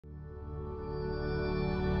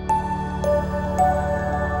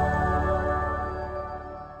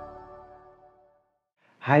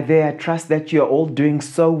Hi there, I trust that you're all doing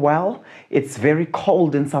so well. It's very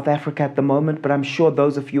cold in South Africa at the moment, but I'm sure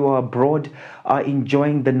those of you who are abroad are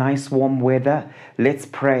enjoying the nice warm weather. Let's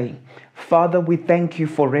pray. Father, we thank you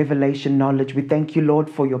for revelation knowledge. We thank you, Lord,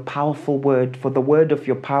 for your powerful word, for the word of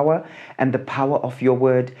your power and the power of your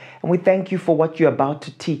word. And we thank you for what you're about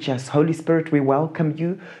to teach us. Holy Spirit, we welcome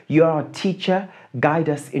you. You are our teacher. Guide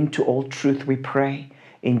us into all truth, we pray.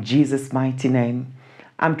 In Jesus' mighty name.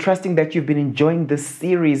 I'm trusting that you've been enjoying this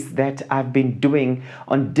series that I've been doing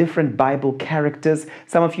on different Bible characters.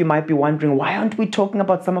 Some of you might be wondering, why aren't we talking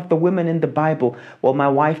about some of the women in the Bible? Well, my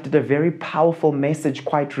wife did a very powerful message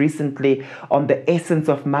quite recently on the essence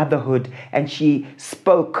of motherhood, and she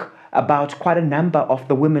spoke about quite a number of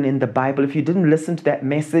the women in the Bible. If you didn't listen to that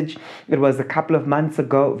message, it was a couple of months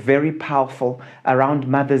ago, very powerful, around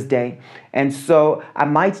Mother's Day. And so I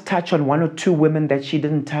might touch on one or two women that she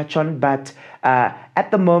didn't touch on, but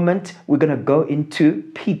at the moment, we're going to go into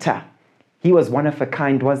Peter. He was one of a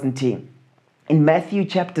kind, wasn't he? In Matthew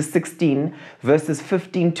chapter 16, verses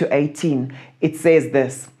 15 to 18, it says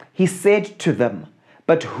this. He said to them,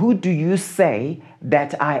 "But who do you say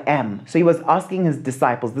that I am?" So he was asking his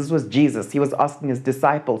disciples. This was Jesus. He was asking his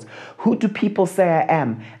disciples, "Who do people say I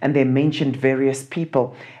am?" And they mentioned various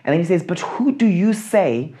people. And then he says, "But who do you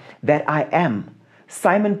say that I am?"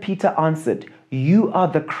 Simon Peter answered, "You are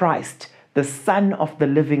the Christ, the Son of the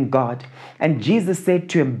living God." And Jesus said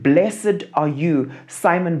to him, "Blessed are you,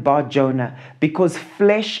 Simon Bar-Jonah, because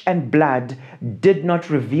flesh and blood did not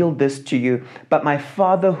reveal this to you, but my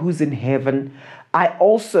Father who's in heaven. I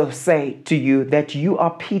also say to you that you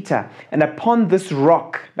are Peter, and upon this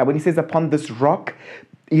rock," now when he says upon this rock,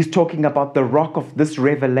 he's talking about the rock of this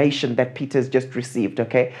revelation that Peter has just received,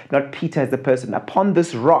 okay? Not Peter as a person. "Upon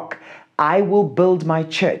this rock, I will build my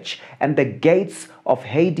church, and the gates of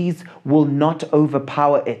Hades will not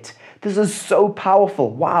overpower it." This is so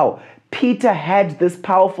powerful. Wow. Peter had this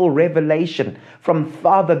powerful revelation from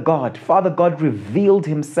Father God. Father God revealed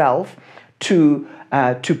himself to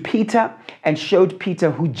Peter and showed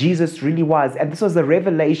Peter who Jesus really was. And this was a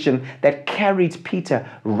revelation that carried Peter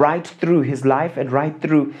right through his life and right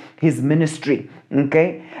through his ministry.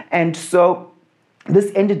 Okay? And so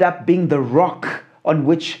this ended up being the rock on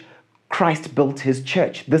which Christ built his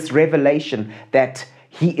church. This revelation that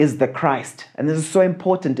he is the Christ. And this is so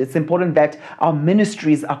important. It's important that our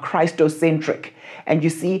ministries are Christocentric. And you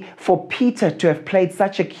see, for Peter to have played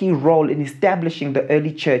such a key role in establishing the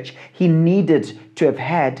early church, he needed to have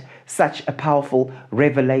had such a powerful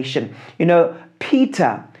revelation. You know,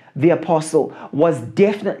 Peter, the apostle, was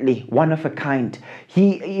definitely one of a kind.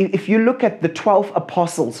 If you look at the 12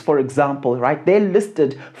 apostles, for example, right, they're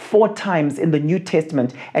listed 4 times in the New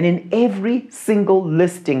Testament, and in every single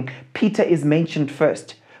listing, Peter is mentioned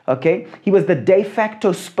first. Okay, he was the de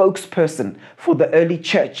facto spokesperson for the early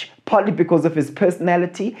church, partly because of his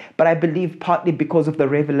personality, but I believe partly because of the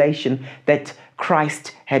revelation that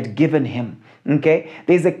Christ had given him. Okay,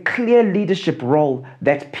 there's a clear leadership role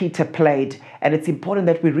that Peter played, and it's important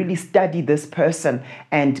that we really study this person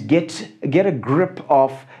and get a grip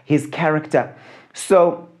of his character.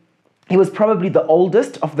 So he was probably the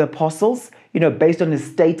oldest of the apostles, you know, based on his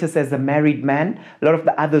status as a married man. A lot of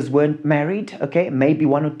the others weren't married, okay? Maybe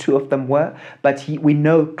 1 or 2 of them were, but we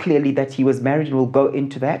know clearly that he was married, and we'll go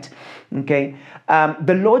into that, okay?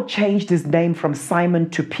 The Lord changed his name from Simon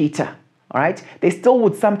to Peter, all right? They still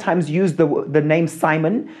would sometimes use the name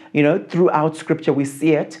Simon, you know, throughout Scripture we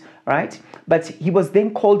see it, right? But he was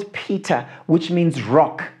then called Peter, which means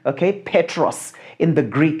rock, okay? Petros in the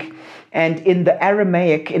Greek. And in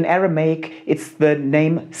Aramaic, it's the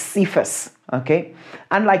name Cephas, okay?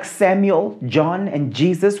 Unlike Samuel, John, and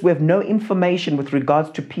Jesus, we have no information with regards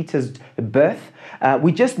to Peter's birth.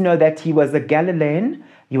 We just know that he was a Galilean,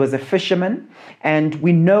 he was a fisherman, and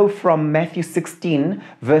we know from Matthew 16,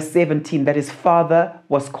 verse 17, that his father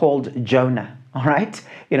was called Jonah, all right?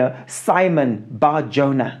 You know, Simon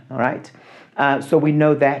Bar-Jonah, all right? So we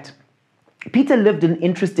know that. Peter lived in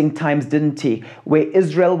interesting times, didn't he? Where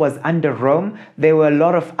Israel was under Rome, there were a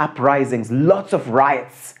lot of uprisings, lots of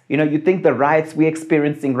riots. You know, you think the riots we're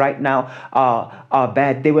experiencing right now are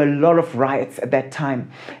bad. There were a lot of riots at that time.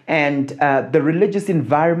 And the religious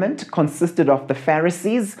environment consisted of the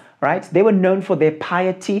Pharisees, right? They were known for their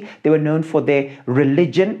piety. They were known for their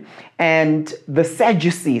religion. And the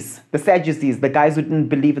Sadducees, the guys who didn't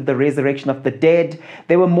believe in the resurrection of the dead,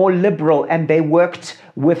 they were more liberal and they worked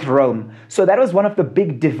with Rome. So that was one of the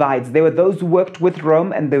big divides. There were those who worked with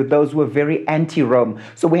Rome and there were those who were very anti-Rome.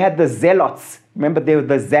 So we had the zealots Remember, they were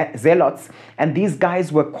the zealots, and these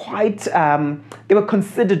guys were quite, they were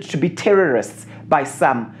considered to be terrorists by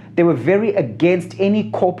some. They were very against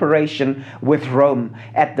any cooperation with Rome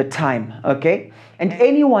at the time, okay? And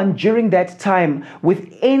anyone during that time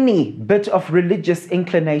with any bit of religious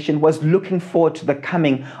inclination was looking forward to the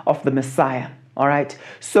coming of the Messiah. All right.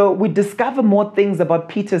 So we discover more things about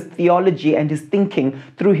Peter's theology and his thinking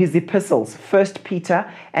through his epistles, 1 Peter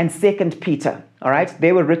and 2 Peter. All right.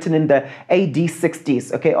 They were written in the AD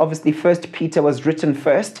 60s. Okay. Obviously, 1 Peter was written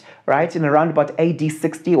first, right, in around about AD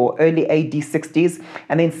 60 or early AD 60s.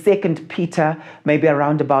 And then 2 Peter, maybe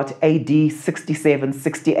around about AD 67,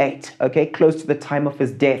 68. Okay. Close to the time of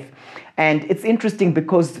his death. And it's interesting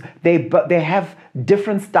because they have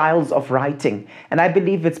different styles of writing. And I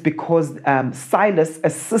believe it's because Silas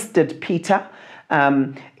assisted Peter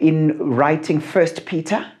in writing 1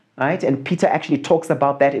 Peter, right? And Peter actually talks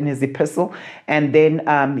about that in his epistle. And then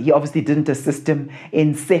he obviously didn't assist him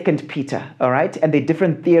in 2 Peter, all right? And there are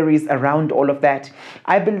different theories around all of that.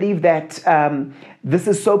 I believe that this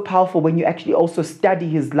is so powerful when you actually also study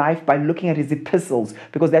his life by looking at his epistles,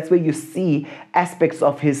 because that's where you see aspects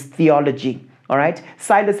of his theology. All right.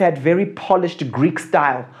 Silas had very polished Greek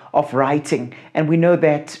style of writing, and we know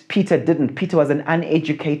that Peter didn't. Peter was an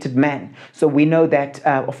uneducated man. So we know that,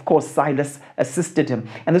 of course, Silas assisted him.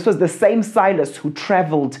 And this was the same Silas who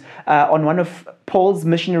traveled on one of Paul's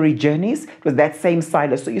missionary journeys. It was that same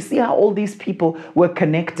Silas. So you see how all these people were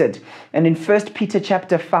connected. And in 1 Peter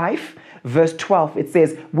chapter 5, verse 12, it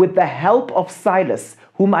says, "With the help of Silas,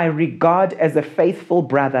 whom I regard as a faithful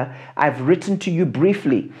brother, I've written to you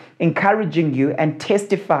briefly, encouraging you and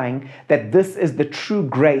testifying that this is the true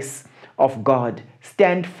grace of God.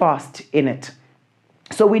 Stand fast in it."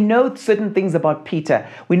 So we know certain things about Peter.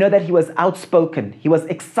 We know that he was outspoken. He was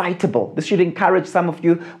excitable. This should encourage some of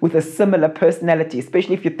you with a similar personality,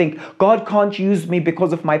 especially if you think, God can't use me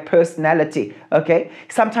because of my personality, okay?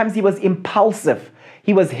 Sometimes he was impulsive.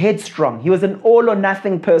 He was headstrong. He was an all or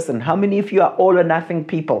nothing person. How many of you are all or nothing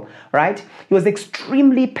people, right? He was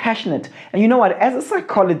extremely passionate. And you know what? As a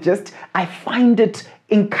psychologist, I find it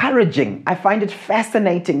encouraging. I find it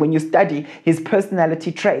fascinating when you study his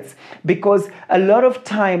personality traits, because a lot of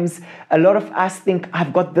times, a lot of us think,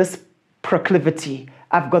 I've got this proclivity.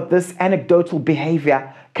 I've got this anecdotal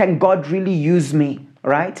behavior. Can God really use me,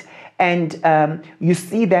 right? And you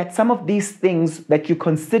see that some of these things that you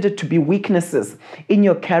consider to be weaknesses in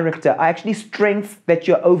your character are actually strengths that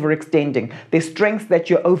you're overextending. They're strengths that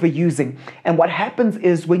you're overusing. And what happens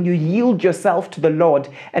is when you yield yourself to the Lord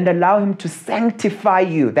and allow Him to sanctify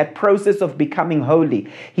you, that process of becoming holy,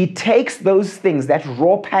 He takes those things, that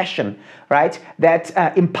raw passion, right, that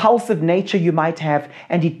impulsive nature you might have,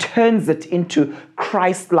 and He turns it into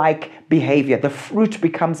Christ-like behavior. The fruit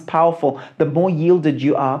becomes powerful the more yielded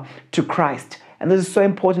you are to Christ. And this is so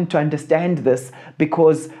important to understand this,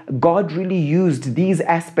 because God really used these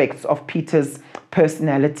aspects of Peter's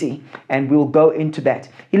personality, and we'll go into that.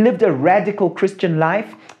 He lived a radical Christian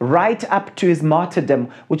life right up to his martyrdom,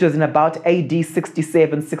 which was in about AD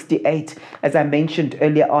 67, 68, as I mentioned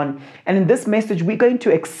earlier on. And in this message, we're going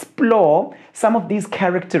to explore some of these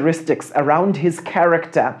characteristics around his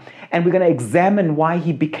character, and we're going to examine why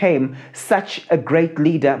he became such a great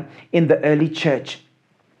leader in the early church.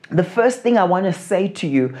 The first thing I want to say to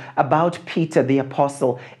you about Peter the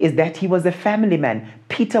apostle is that he was a family man.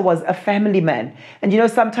 Peter was a family man. And you know,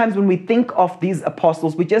 sometimes when we think of these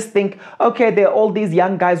apostles, we just think, okay, they're all these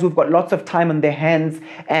young guys who've got lots of time on their hands,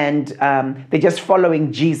 and they're just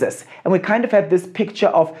following Jesus. And we kind of have this picture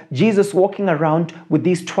of Jesus walking around with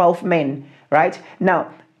these 12 men, right?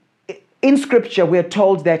 Now, in Scripture, we're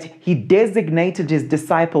told that he designated his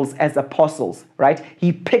disciples as apostles, right?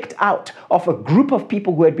 He picked out of a group of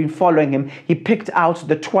people who had been following him, he picked out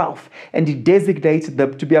the 12 and he designated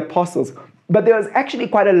them to be apostles. But there was actually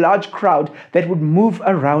quite a large crowd that would move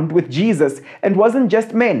around with Jesus, and wasn't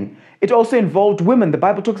just men. It also involved women. The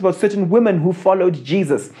Bible talks about certain women who followed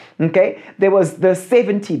Jesus, okay? There was the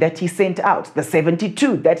 70 that he sent out, the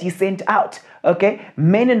 72 that he sent out, okay?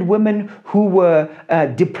 Men and women who were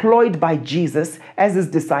deployed by Jesus as his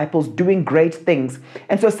disciples, doing great things.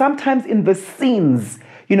 And so sometimes in the scenes,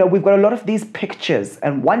 you know, we've got a lot of these pictures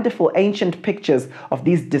and wonderful ancient pictures of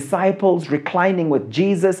these disciples reclining with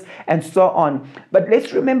Jesus and so on. But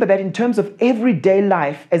let's remember that in terms of everyday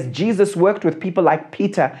life, as Jesus worked with people like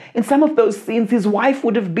Peter, in some of those scenes, his wife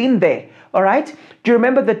would have been there. All right? Do you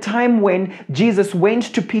remember the time when Jesus went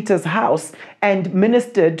to Peter's house and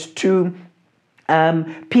ministered to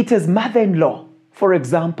Peter's mother-in-law for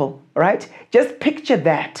example, right? Just picture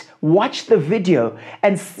that. Watch the video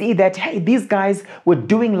and see that, hey, these guys were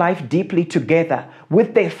doing life deeply together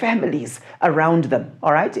with their families around them,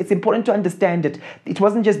 all right? It's important to understand it. It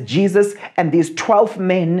wasn't just Jesus and these 12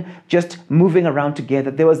 men just moving around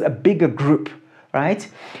together. There was a bigger group, right?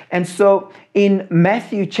 And so in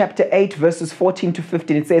Matthew chapter 8, verses 14 to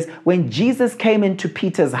 15, it says, when Jesus came into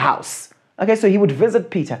Peter's house, okay, so he would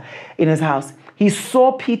visit Peter in his house. He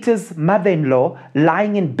saw Peter's mother-in-law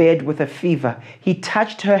lying in bed with a fever. He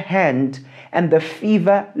touched her hand and the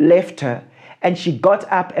fever left her, and she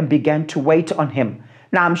got up and began to wait on him.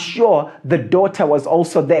 Now, I'm sure the daughter was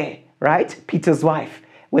also there, right? Peter's wife,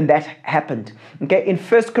 when that happened. Okay, in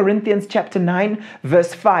 1 Corinthians chapter 9,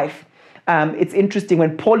 verse 5, it's interesting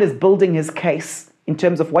when Paul is building his case in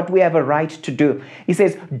terms of what we have a right to do. He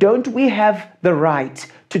says, don't we have the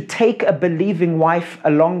right to take a believing wife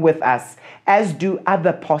along with us, as do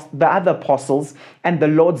the other apostles and the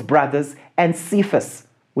Lord's brothers and Cephas,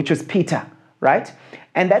 which was Peter, right?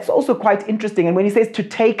 And that's also quite interesting. And when he says to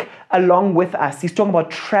take along with us, he's talking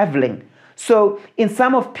about traveling. So in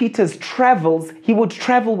some of Peter's travels, he would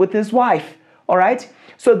travel with his wife, all right?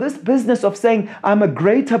 So this business of saying, I'm a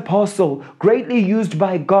great apostle, greatly used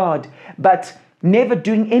by God, but never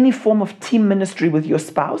doing any form of team ministry with your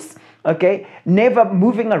spouse, okay? Never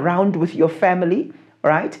moving around with your family,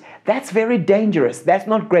 right? That's very dangerous. That's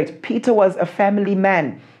not great. Peter was a family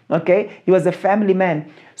man, okay? He was a family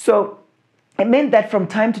man. So it meant that from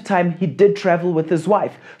time to time, he did travel with his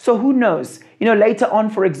wife. So who knows? You know, later on,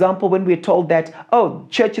 for example, when we're told that, oh,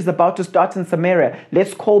 church is about to start in Samaria,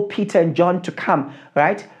 let's call Peter and John to come,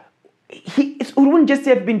 right? It wouldn't just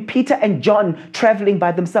have been Peter and John traveling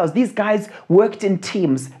by themselves. These guys worked in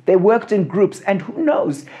teams. They worked in groups. And who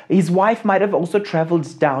knows? His wife might have also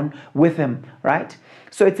traveled down with him, right?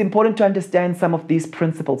 So it's important to understand some of these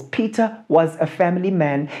principles. Peter was a family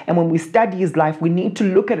man, and when we study his life, we need to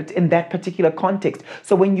look at it in that particular context.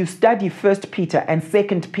 So when you study 1 Peter and 2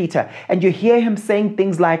 Peter, and you hear him saying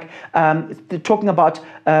things like, talking about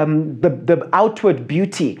the outward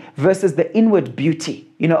beauty versus the inward beauty,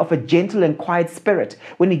 you know, of a gentle and quiet spirit,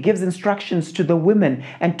 when he gives instructions to the women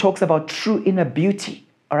and talks about true inner beauty,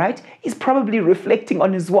 all right? He's probably reflecting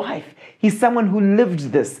on his wife. He's someone who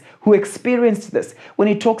lived this, who experienced this. When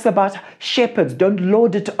he talks about shepherds, don't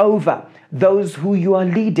lord it over those who you are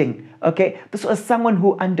leading, okay? This was someone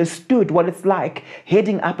who understood what it's like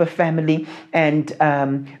heading up a family and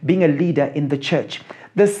being a leader in the church.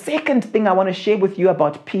 The second thing I want to share with you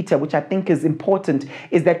about Peter, which I think is important,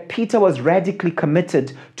 is that Peter was radically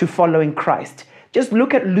committed to following Christ. Just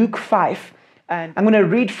look at Luke 5. And I'm going to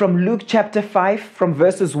read from Luke chapter 5 from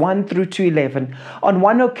verses 1 through to 11. On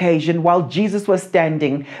one occasion, while Jesus was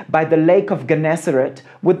standing by the lake of Gennesaret,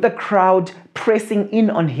 with the crowd pressing in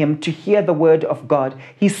on him to hear the word of God,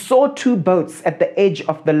 he saw two boats at the edge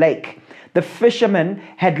of the lake. The fishermen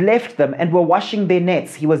had left them and were washing their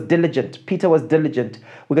nets. He was diligent. Peter was diligent.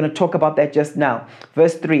 We're going to talk about that just now.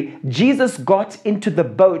 Verse 3, Jesus got into the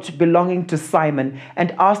boat belonging to Simon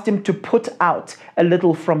and asked him to put out a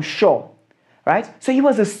little from shore. Right? So he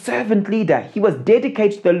was a servant leader. He was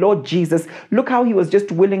dedicated to the Lord Jesus. Look how he was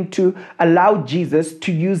just willing to allow Jesus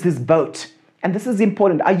to use his boat. And this is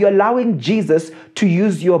important. Are you allowing Jesus to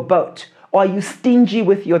use your boat? Or are you stingy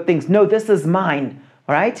with your things? No, this is mine.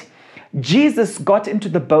 All right? Jesus got into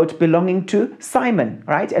the boat belonging to Simon,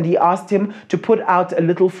 right? And he asked him to put out a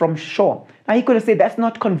little from shore. Now he could have said, that's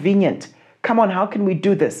not convenient. Come on, how can we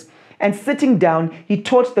do this? And sitting down, he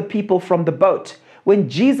taught the people from the boat. When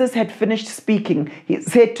Jesus had finished speaking, he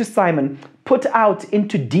said to Simon, put out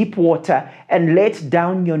into deep water and let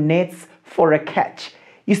down your nets for a catch.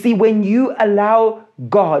 You see, when you allow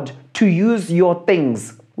God to use your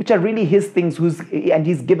things, which are really his things, and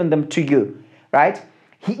he's given them to you, right?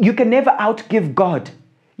 You can never outgive God.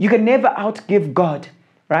 You can never outgive God,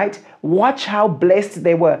 right? Watch how blessed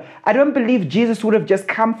they were. I don't believe Jesus would have just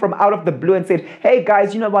come from out of the blue and said, hey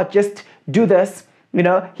guys, you know what, just do this. You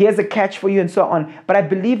know, here's a catch for you and so on. But I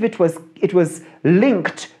believe it was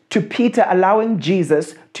linked to Peter allowing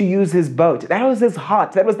Jesus to use his boat. That was his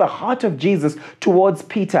heart. That was the heart of Jesus towards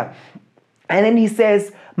Peter. And then he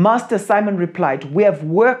says, Master, Simon replied, we have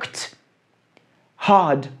worked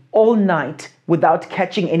hard all night without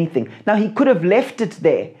catching anything. Now, he could have left it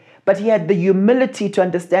there, but he had the humility to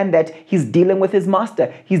understand that he's dealing with his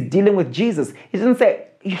master. He's dealing with Jesus. He didn't say,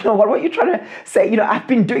 you know, what were you trying to say? You know, I've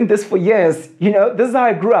been doing this for years. You know, this is how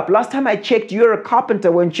I grew up. Last time I checked, you're a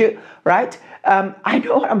carpenter, weren't you? Right? I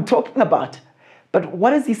know what I'm talking about. But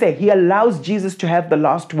what does he say? He allows Jesus to have the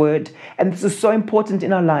last word. And this is so important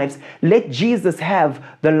in our lives. Let Jesus have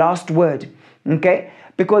the last word. Okay?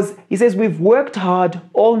 Because he says, we've worked hard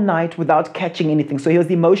all night without catching anything. So he was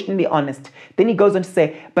emotionally honest. Then he goes on to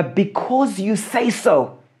say, but because you say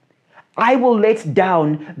so, I will let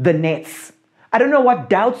down the nets. I don't know what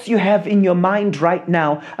doubts you have in your mind right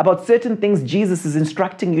now about certain things Jesus is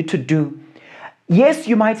instructing you to do. Yes,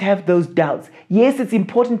 you might have those doubts. Yes, it's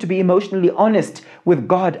important to be emotionally honest with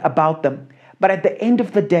God about them. But at the end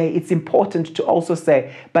of the day, it's important to also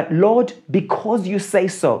say, but Lord, because you say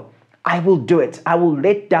so, I will do it. I will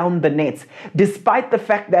let down the nets. Despite the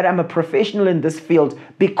fact that I'm a professional in this field,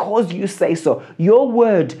 because you say so. Your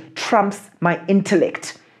word trumps my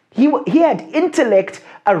intellect. He had intellect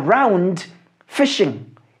around fishing.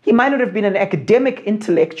 He might not have been an academic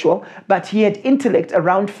intellectual, but he had intellect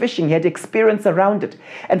around fishing. He had experience around it.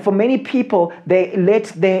 And for many people, they let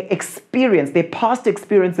their experience, their past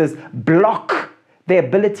experiences, block their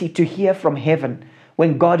ability to hear from heaven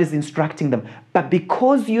when God is instructing them. But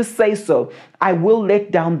because you say so, I will let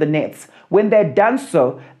down the nets. When they'd done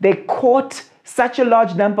so, they caught such a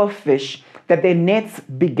large number of fish that their nets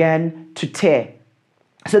began to tear.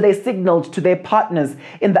 So they signaled to their partners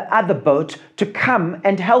in the other boat to come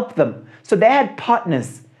and help them. So they had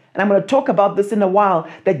partners. And I'm going to talk about this in a while,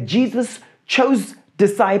 that Jesus chose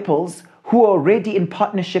disciples who are already in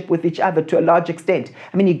partnership with each other to a large extent.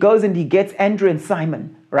 I mean, he goes and he gets Andrew and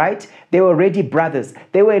Simon, right? They were already brothers.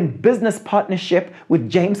 They were in business partnership with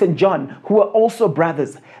James and John, who were also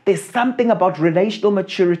brothers. There's something about relational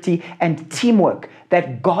maturity and teamwork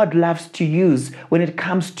that God loves to use when it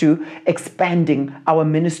comes to expanding our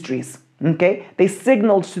ministries. Okay? They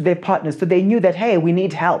signaled to their partners, so they knew that, hey, we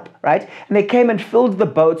need help, right? And they came and filled the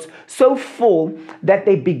boats so full that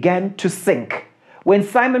they began to sink. When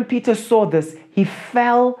Simon Peter saw this, he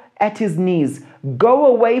fell at his knees. Go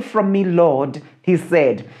away from me, Lord, he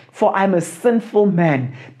said, for I'm a sinful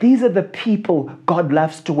man. These are the people God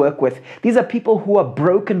loves to work with. These are people who are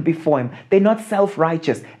broken before him. They're not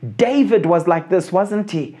self-righteous. David was like this,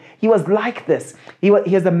 wasn't he? He was like this. He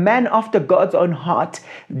is a man after God's own heart.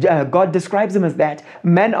 God describes him as that,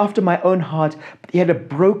 man after my own heart. He had a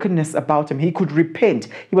brokenness about him. He could repent.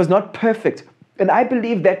 He was not perfect. And I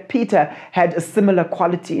believe that Peter had a similar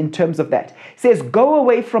quality in terms of that. He says, go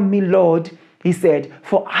away from me, Lord, he said,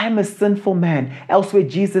 for I'm a sinful man. Elsewhere,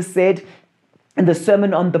 Jesus said, in the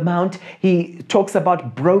Sermon on the Mount, he talks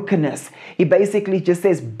about brokenness. He basically just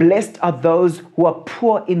says, blessed are those who are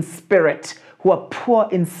poor in spirit,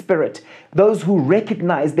 those who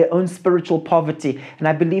recognize their own spiritual poverty. And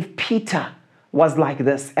I believe Peter was like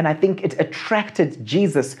this. And I think it attracted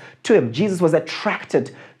Jesus to him. Jesus was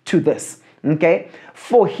attracted to this. Okay,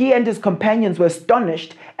 for he and his companions were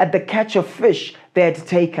astonished at the catch of fish they had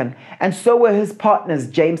taken, and so were his partners,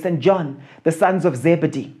 James and John, the sons of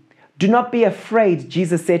Zebedee. Do not be afraid,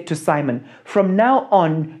 Jesus said to Simon. From now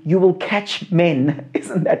on, you will catch men.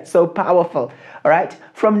 Isn't that so powerful? All right.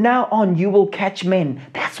 From now on, you will catch men.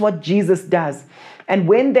 That's what Jesus does. And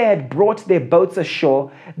when they had brought their boats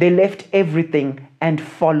ashore, they left everything and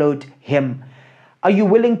followed him. Are you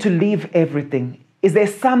willing to leave everything? Is there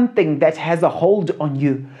something that has a hold on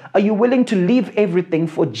you? Are you willing to leave everything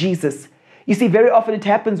for Jesus? You see, very often it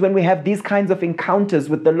happens when we have these kinds of encounters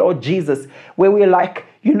with the Lord Jesus, where we're like,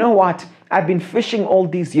 you know what? I've been fishing all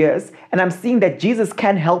these years, and I'm seeing that Jesus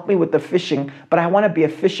can help me with the fishing, but I want to be a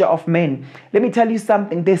fisher of men. Let me tell you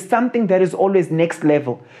something. There's something that is always next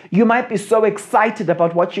level. You might be so excited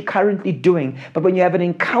about what you're currently doing, but when you have an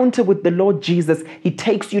encounter with the Lord Jesus, he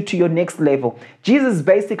takes you to your next level. Jesus is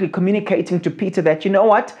basically communicating to Peter that, you know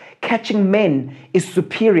what? Catching men is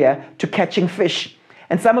superior to catching fish.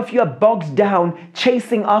 And some of you are bogged down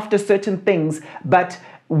chasing after certain things, but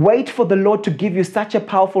wait for the Lord to give you such a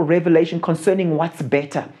powerful revelation concerning what's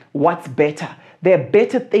better. What's better? There are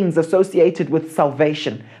better things associated with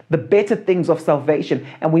salvation, the better things of salvation,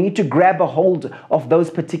 and we need to grab a hold of those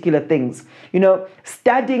particular things. You know,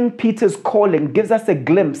 studying Peter's calling gives us a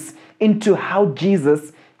glimpse into how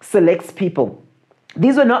Jesus selects people.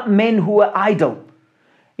 These were not men who were idle.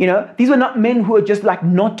 You know, these were not men who were just like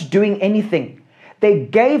not doing anything. They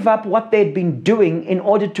gave up what they'd been doing in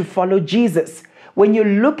order to follow Jesus. When you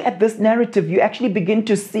look at this narrative, you actually begin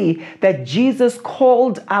to see that Jesus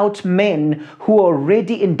called out men who are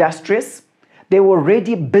already industrious. They were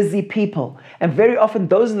already busy people. And very often,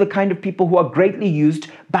 those are the kind of people who are greatly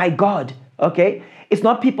used by God. Okay? It's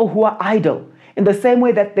not people who are idle. In the same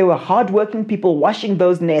way that they were hardworking people washing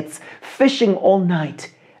those nets, fishing all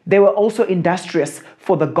night, they were also industrious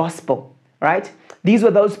for the gospel. Right? These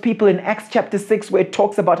were those people in Acts chapter 6 where it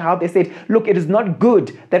talks about how they said, look, it is not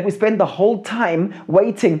good that we spend the whole time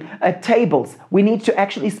waiting at tables. We need to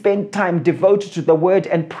actually spend time devoted to the word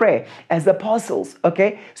and prayer as apostles,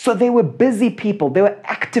 okay? So they were busy people. They were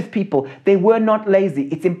active people. They were not lazy.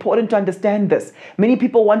 It's important to understand this. Many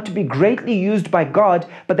people want to be greatly used by God,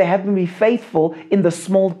 but they haven't been faithful in the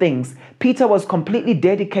small things. Peter was completely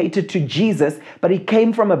dedicated to Jesus, but he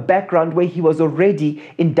came from a background where he was already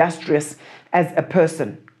industrious as a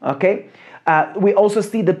person, okay? We also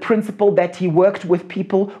see the principle that he worked with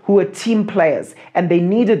people who were team players, and they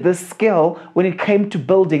needed this skill when it came to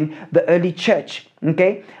building the early church,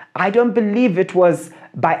 okay? I don't believe it was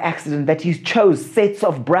by accident that he chose sets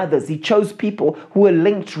of brothers. He chose people who were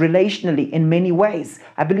linked relationally in many ways.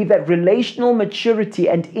 I believe that relational maturity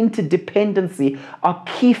and interdependency are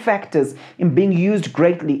key factors in being used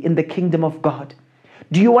greatly in the kingdom of God.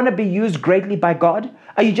 Do you want to be used greatly by God?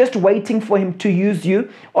 Are you just waiting for him to use you?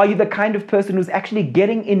 Or are you the kind of person who's actually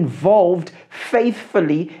getting involved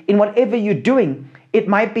faithfully in whatever you're doing? It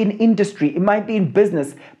might be in industry, it might be in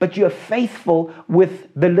business, but you are faithful with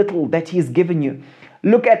the little that he has given you.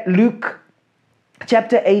 Look at Luke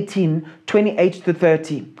chapter 18, 28 to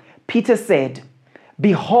 30. Peter said,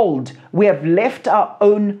 "Behold, we have left our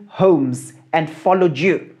own homes and followed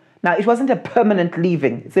you." Now, it wasn't a permanent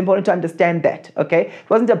leaving. It's important to understand that, okay? It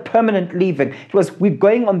wasn't a permanent leaving. It was, we're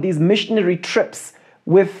going on these missionary trips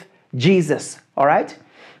with Jesus, all right?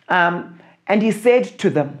 And he said to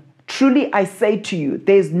them, "Truly I say to you,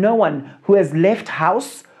 there's no one who has left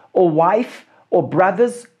house or wife or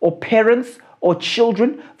brothers or parents or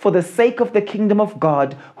children for the sake of the kingdom of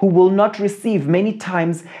God who will not receive many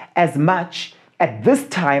times as much at this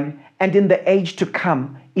time and in the age to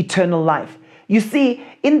come, eternal life." You see,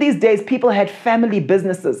 in these days, people had family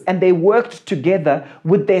businesses and they worked together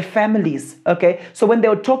with their families, okay? So when they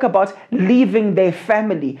would talk about leaving their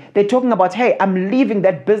family, they're talking about, hey, I'm leaving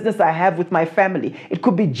that business I have with my family. It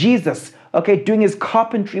could be Jesus, okay, doing his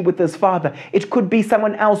carpentry with his father. It could be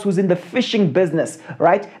someone else who's in the fishing business,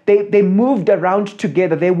 right? They moved around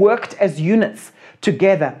together. They worked as units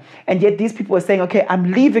together. And yet these people were saying, okay,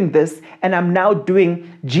 I'm leaving this and I'm now doing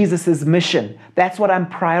Jesus's mission. That's what I'm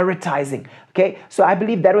prioritizing. Okay, so I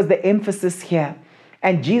believe that was the emphasis here.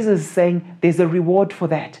 And Jesus is saying there's a reward for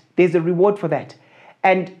that. There's a reward for that.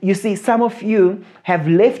 And you see, some of you have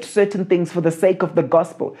left certain things for the sake of the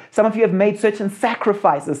gospel. Some of you have made certain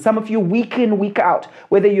sacrifices. Some of you week in, week out,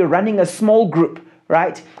 whether you're running a small group,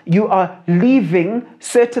 right? You are leaving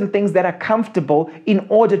certain things that are comfortable in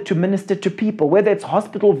order to minister to people, whether it's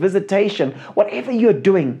hospital visitation, whatever you're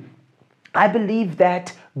doing. I believe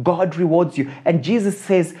that God rewards you. And Jesus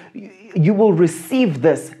says, you will receive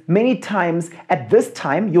this many times. At this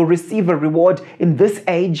time, you'll receive a reward in this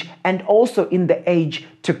age and also in the age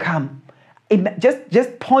to come.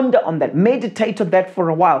 Just ponder on that. Meditate on that for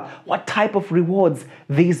a while. What type of rewards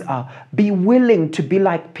these are. Be willing to be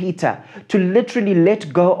like Peter, to literally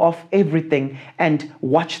let go of everything and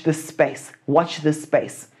watch this space. Watch this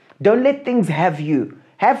space. Don't let things have you.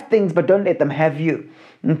 Have things, but don't let them have you.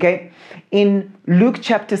 Okay? In Luke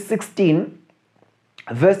chapter 16,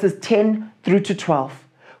 verses 10 through to 12,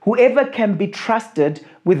 whoever can be trusted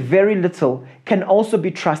with very little can also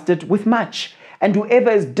be trusted with much. And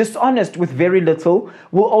whoever is dishonest with very little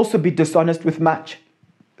will also be dishonest with much.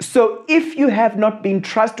 So if you have not been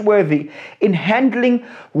trustworthy in handling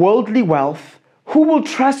worldly wealth, who will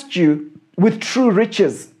trust you with true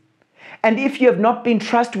riches? And if you have not been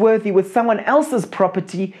trustworthy with someone else's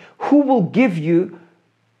property, who will give you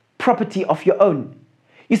property of your own?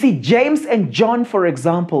 You see, James and John, for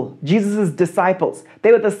example, Jesus' disciples,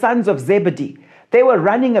 they were the sons of Zebedee. They were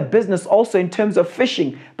running a business also in terms of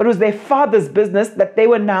fishing, but it was their father's business that they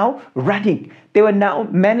were now running. They were now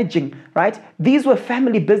managing, right? These were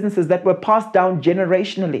family businesses that were passed down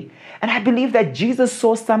generationally. And I believe that Jesus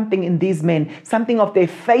saw something in these men, something of their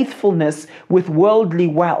faithfulness with worldly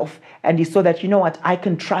wealth. And he saw that, you know what, I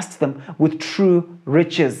can trust them with true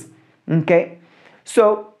riches. Okay?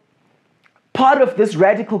 So part of this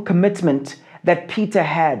radical commitment that Peter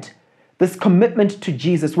had, this commitment to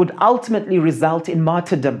Jesus, would ultimately result in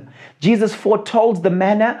martyrdom. Jesus foretold the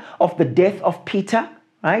manner of the death of Peter,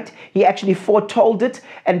 right? He actually foretold it,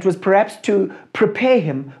 and it was perhaps to prepare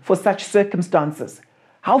him for such circumstances.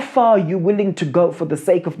 How far are you willing to go for the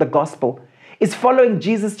sake of the gospel? Is following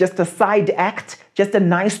Jesus just a side act, just a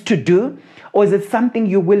nice to do? Or is it something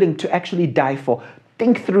you're willing to actually die for?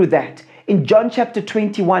 Think through that. In John chapter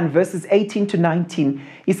 21, verses 18 to 19,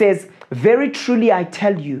 he says, "Very truly I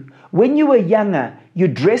tell you, when you were younger, you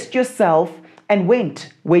dressed yourself and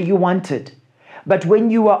went where you wanted. But when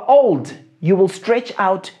you are old, you will stretch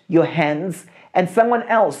out your hands, and someone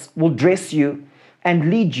else will dress you and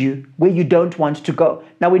lead you where you don't want to go.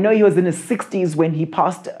 Now, we know he was in his 60s when he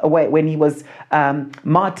passed away, when he was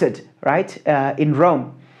martyred, right, in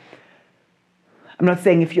Rome. I'm not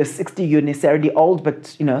saying if you're 60, you're necessarily old,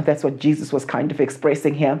 but, that's what Jesus was kind of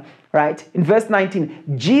expressing here, right? In verse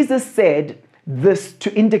 19, Jesus said this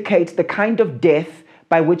to indicate the kind of death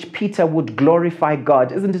by which Peter would glorify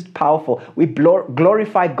God. Isn't it powerful? We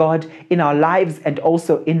glorify God in our lives and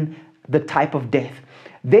also in the type of death.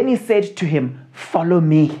 Then he said to him, "Follow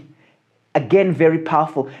me." Again, very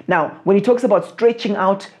powerful. Now, when he talks about stretching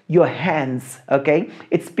out your hands, okay,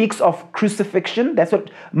 it speaks of crucifixion. That's what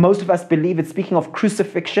most of us believe. It's speaking of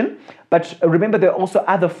crucifixion. But remember, there are also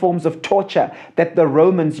other forms of torture that the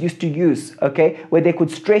Romans used to use, okay, where they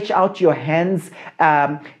could stretch out your hands.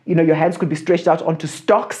 Your hands could be stretched out onto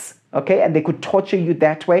stocks, okay, and they could torture you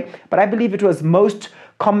that way. But I believe it was most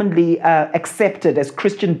commonly accepted as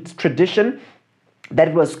Christian tradition that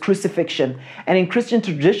it was crucifixion. And in Christian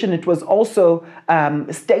tradition, it was also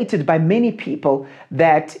stated by many people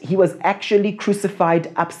that he was actually crucified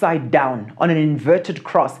upside down on an inverted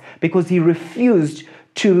cross because he refused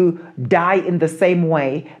to die in the same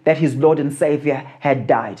way that his Lord and Savior had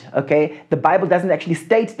died, okay? The Bible doesn't actually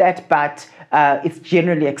state that, but it's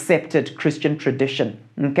generally accepted Christian tradition,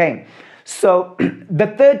 okay? So the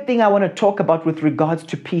third thing I want to talk about with regards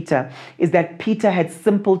to Peter is that Peter had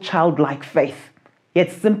simple childlike faith. He had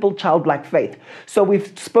simple childlike faith. So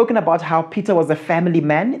we've spoken about how Peter was a family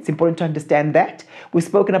man. It's important to understand that. We've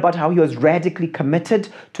spoken about how he was radically committed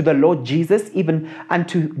to the Lord Jesus, even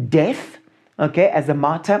unto death, okay, as a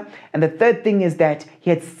martyr. And the third thing is that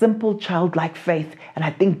he had simple childlike faith. And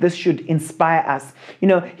I think this should inspire us.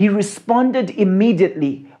 He responded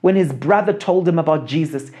immediately when his brother told him about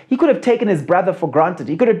Jesus. He could have taken his brother for granted.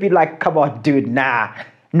 He could have been like, "Come on, dude, nah.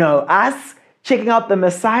 No, us checking out the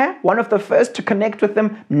Messiah, one of the first to connect with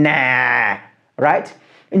him, nah," right?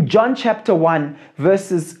 In John chapter 1,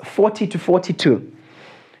 verses 40 to 42,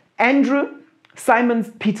 Andrew, Simon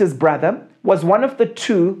Peter's brother, was one of the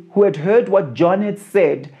two who had heard what John had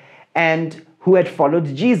said and who had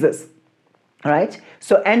followed Jesus, right?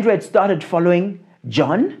 So Andrew had started following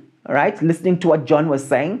John, right? Listening to what John was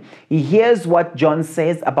saying. He hears what John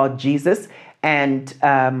says about Jesus and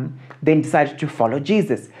then decided to follow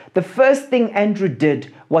Jesus. The first thing Andrew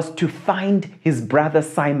did was to find his brother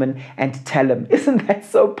Simon and tell him. Isn't that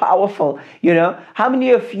so powerful? How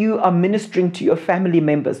many of you are ministering to your family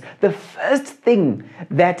members? The first thing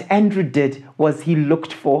that Andrew did was he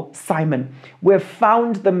looked for Simon. We have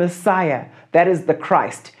found the Messiah, that is the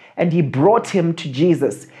Christ, and he brought him to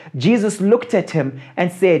Jesus. Jesus looked at him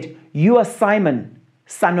and said, "You are Simon,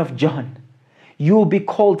 son of John. You will be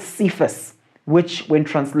called Cephas," which when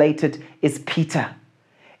translated is Peter.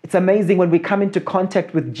 It's amazing when we come into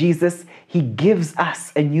contact with Jesus, he gives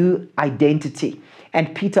us a new identity.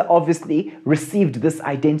 And Peter obviously received this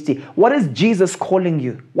identity. What is Jesus calling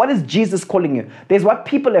you? What is Jesus calling you? There's what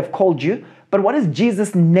people have called you, but what is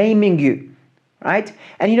Jesus naming you? Right?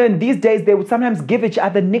 And in these days, they would sometimes give each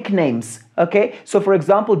other nicknames. Okay? So for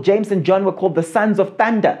example, James and John were called the sons of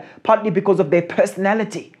thunder, partly because of their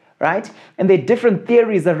personality. Right? And there are different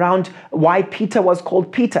theories around why Peter was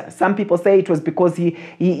called Peter. Some people say it was because he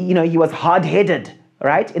was hard-headed,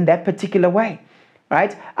 right, in that particular way,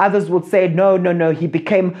 right? Others would say, no, he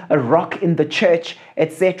became a rock in the church,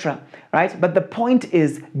 etc., right? But the point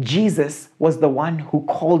is, Jesus was the one who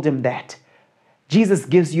called him that. Jesus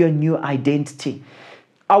gives you a new identity.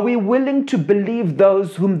 Are we willing to believe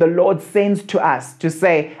those whom the Lord sends to us to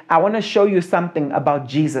say, "I want to show you something about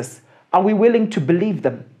Jesus"? Are we willing to believe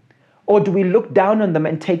them? Or do we look down on them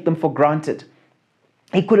and take them for granted?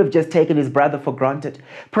 He could have just taken his brother for granted.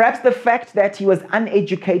 Perhaps the fact that he was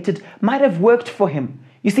uneducated might have worked for him.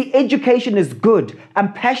 You see, education is good.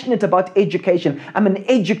 I'm passionate about education. I'm an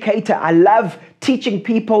educator. I love teaching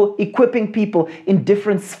people, equipping people in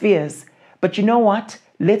different spheres. But you know what?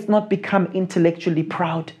 Let's not become intellectually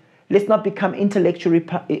proud. Let's not become intellectually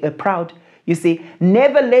proud. You see,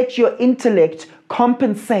 never let your intellect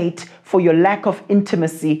compensate for your lack of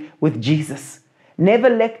intimacy with Jesus. Never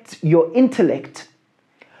let your intellect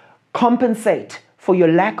compensate for your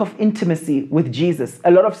lack of intimacy with Jesus.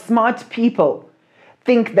 A lot of smart people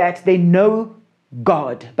think that they know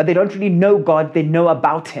God, but they don't really know God. They know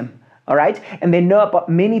about him, all right? And they know about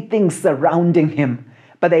many things surrounding him,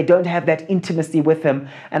 but they don't have that intimacy with him.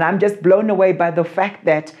 And I'm just blown away by the fact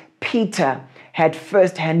that Peter had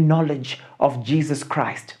first-hand knowledge of Jesus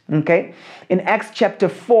Christ, okay? In Acts chapter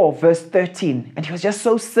 4, verse 13, and he was just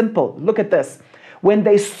so simple. Look at this. When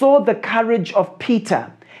they saw the courage of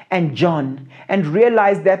Peter and John and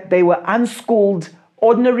realized that they were unschooled,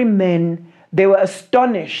 ordinary men, They were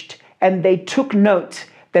astonished and they took note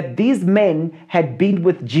that these men had been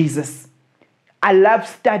with Jesus. I love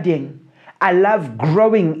studying. I love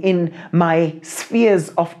growing in my spheres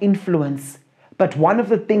of influence. But one of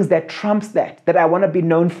the things that trumps that I want to be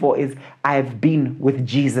known for is I've been with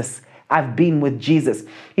Jesus. I've been with Jesus.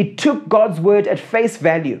 He took God's word at face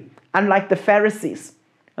value, unlike the Pharisees.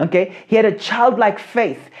 Okay? He had a childlike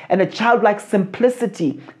faith and a childlike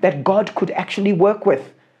simplicity that God could actually work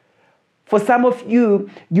with. For some of you,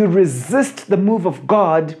 you resist the move of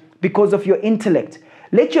God because of your intellect.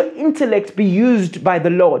 Let your intellect be used by the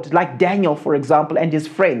Lord, like Daniel, for example, and his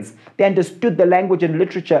friends. They understood the language and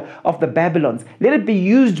literature of the Babylons. Let it be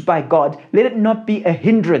used by God. Let it not be a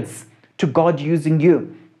hindrance to God using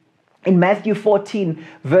you. In Matthew 14,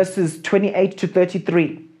 verses 28 to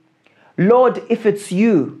 33, Lord, if it's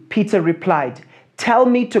you, Peter replied, tell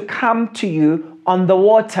me to come to you on the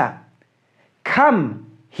water.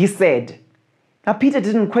 Come, he said. Now, Peter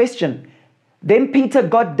didn't question. Then Peter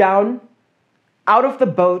got down out of the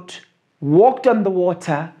boat, walked on the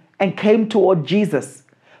water, and came toward Jesus.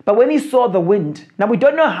 But when he saw the wind, now we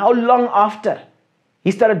don't know how long after he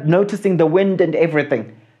started noticing the wind and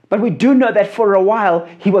everything, but we do know that for a while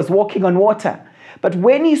he was walking on water. But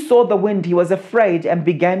when he saw the wind, he was afraid and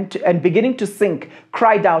beginning to sink,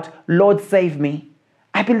 cried out, Lord, save me.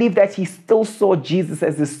 I believe that he still saw Jesus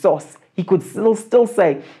as his source. He could still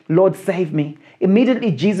say, Lord, save me.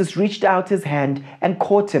 Immediately, Jesus reached out his hand and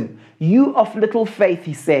caught him. You of little faith,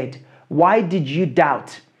 he said, why did you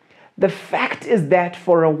doubt? The fact is that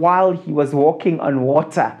for a while he was walking on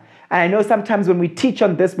water. And I know sometimes when we teach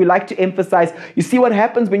on this, we like to emphasize, you see what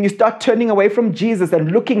happens when you start turning away from Jesus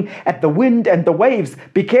and looking at the wind and the waves.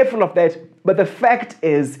 Be careful of that. But the fact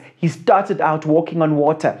is, he started out walking on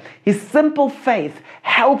water. His simple faith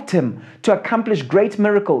helped him to accomplish great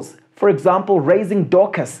miracles. For example, raising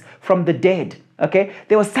Dorcas from the dead. Okay,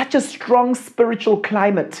 there was such a strong spiritual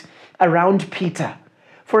climate around Peter.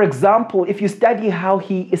 For example, if you study how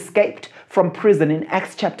he escaped from prison in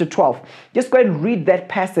Acts chapter 12, just go and read that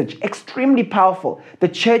passage. Extremely powerful. The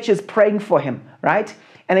church is praying for him, right?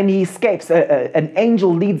 And then he escapes. An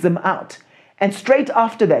angel leads him out. And straight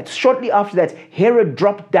after that, shortly after that, Herod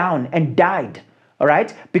dropped down and died. All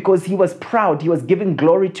right? Because he was proud. He was giving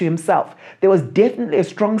glory to himself. There was definitely a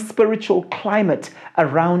strong spiritual climate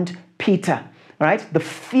around Peter. All right? The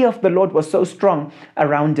fear of the Lord was so strong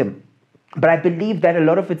around him. But I believe that a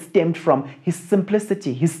lot of it stemmed from his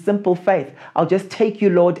simplicity, his simple faith. I'll just take you,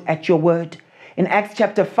 Lord, at your word. In Acts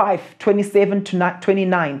chapter 5, 27 to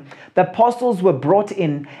 29, the apostles were brought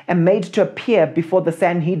in and made to appear before the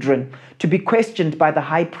Sanhedrin to be questioned by the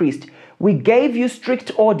high priest. We gave you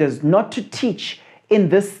strict orders not to teach in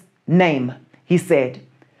this name, he said.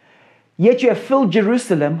 Yet you have filled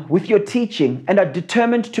Jerusalem with your teaching and are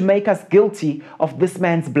determined to make us guilty of this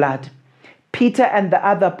man's blood. Peter and the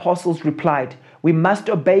other apostles replied, we must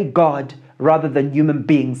obey God rather than human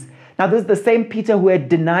beings. Now, this is the same Peter who had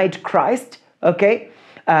denied Christ,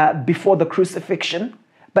 before the crucifixion.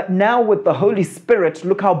 But now with the Holy Spirit,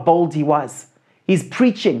 look how bold he was. He's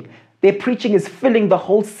preaching. Their preaching is filling the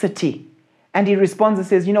whole city. And he responds and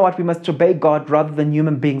says, you know what? We must obey God rather than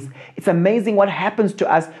human beings. It's amazing what happens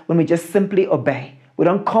to us when we just simply obey. We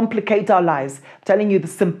don't complicate our lives. I'm telling you, the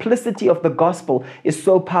simplicity of the gospel is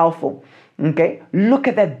so powerful. Okay, look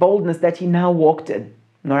at that boldness that he now walked in.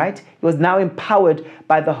 All right, he was now empowered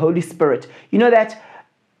by the Holy Spirit. You know that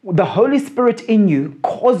the Holy Spirit in you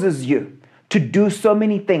causes you to do so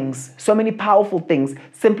many things, so many powerful things,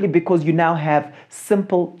 simply because you now have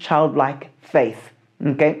simple childlike faith.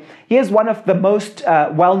 Okay, here's one of the most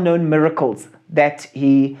well-known miracles that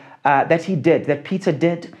Peter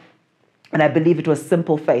did, and I believe it was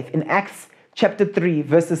simple faith. In Acts chapter 3,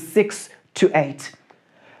 verses 6 to 8.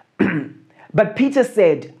 But Peter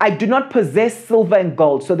said, I do not possess silver and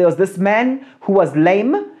gold. So there was this man who was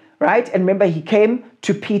lame, right? And remember, he came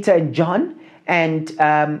to Peter and John, and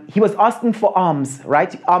he was asking for alms,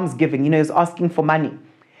 right? Alms giving, he was asking for money.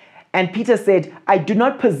 And Peter said, I do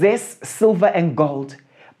not possess silver and gold,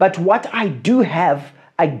 but what I do have,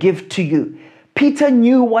 I give to you. Peter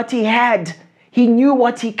knew what he had. He knew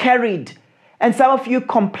what he carried. And some of you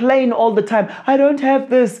complain all the time, I don't have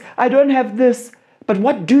this, I don't have this. But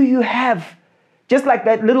what do you have? Just like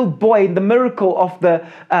that little boy in the miracle of the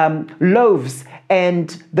loaves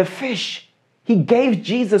and the fish. He gave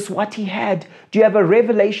Jesus what he had. Do you have a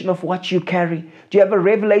revelation of what you carry? Do you have a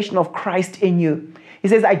revelation of Christ in you? He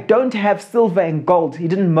says, I don't have silver and gold. He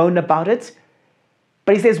didn't moan about it.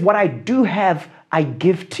 But he says, what I do have, I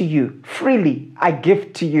give to you. Freely, I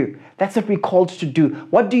give to you. That's what we're called to do.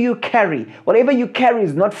 What do you carry? Whatever you carry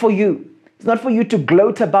is not for you. It's not for you to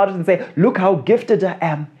gloat about it and say, look how gifted I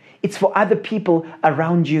am. It's for other people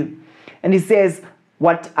around you. And he says,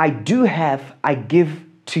 what I do have, I give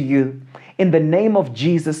to you. In the name of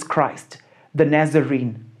Jesus Christ, the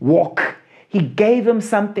Nazarene, walk. He gave him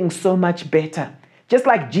something so much better, just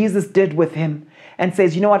like Jesus did with him, and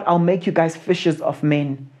says, you know what, I'll make you guys fishers of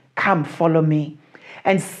men. Come, follow me.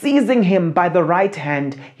 And seizing him by the right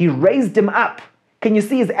hand, he raised him up. Can you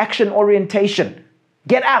see his action orientation?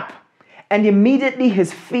 Get up. And immediately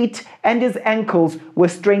his feet and his ankles were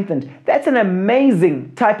strengthened. That's an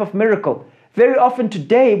amazing type of miracle. Very often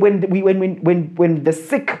today, when the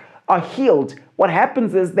sick are healed, what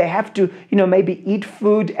happens is they have to, maybe eat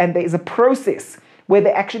food, and there is a process where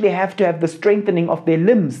they actually have to have the strengthening of their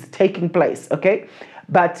limbs taking place, okay?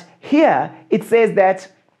 But here it says that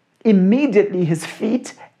immediately his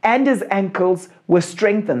feet and his ankles were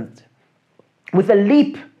strengthened. With a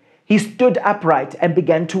leap, he stood upright and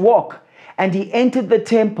began to walk. And he entered the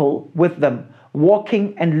temple with them,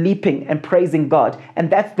 walking and leaping and praising God. And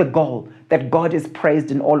that's the goal, that God is praised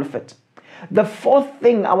in all of it. The fourth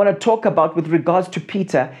thing I want to talk about with regards to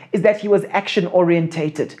Peter is that he was action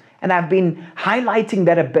orientated. And I've been highlighting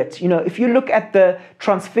that a bit. If you look at the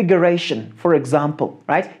transfiguration, for example,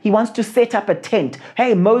 right? He wants to set up a tent.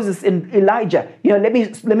 Hey, Moses and Elijah, let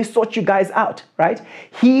me sort you guys out, right?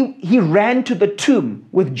 He ran to the tomb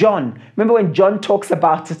with John. Remember when John talks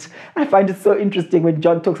about it? I find it so interesting when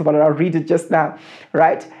John talks about it. I'll read it just now,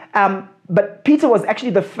 right? But Peter was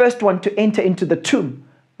actually the first one to enter into the tomb.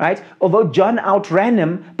 Right? Although John outran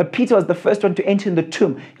him, but Peter was the first one to enter in the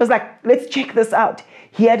tomb. He was like, let's check this out.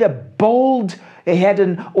 He had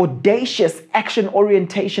an audacious action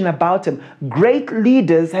orientation about him. Great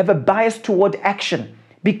leaders have a bias toward action.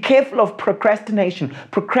 Be careful of procrastination.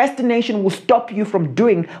 Procrastination will stop you from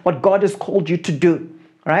doing what God has called you to do.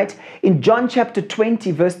 Right? In John chapter 20,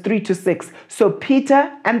 verse 3-6, so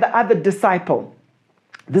Peter and the other disciple,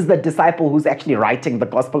 this is the disciple who's actually writing the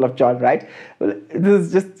Gospel of John, right?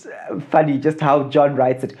 This is just funny, just how John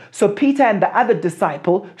writes it. So Peter and the other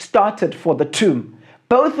disciple started for the tomb.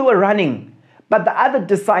 Both were running, but the other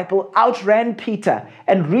disciple outran Peter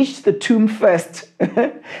and reached the tomb first.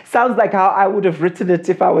 Sounds like how I would have written it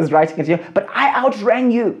if I was writing it here. But I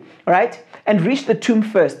outran you, right? And reached the tomb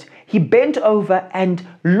first. He bent over and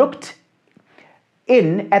looked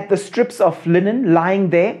in at the strips of linen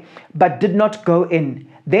lying there, but did not go in.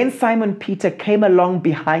 Then Simon Peter came along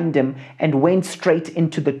behind him and went straight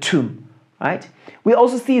into the tomb, right? We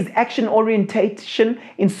also see his action orientation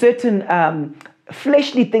in certain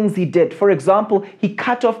fleshly things he did. For example, he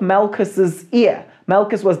cut off Malchus's ear.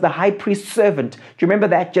 Malchus was the high priest's servant. Do you remember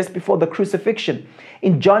that just before the crucifixion?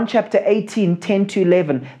 In John chapter 18,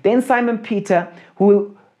 10-11, then Simon Peter,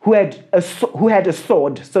 who had a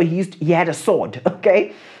sword, so he had a sword,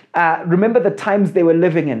 okay? Remember the times they were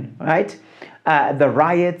living in, right? The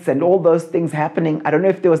riots and all those things happening. I don't know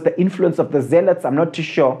if there was the influence of the zealots. I'm not too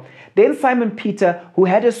sure. Then Simon Peter, who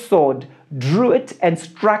had a sword, drew it and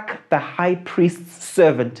struck the high priest's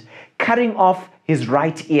servant, cutting off his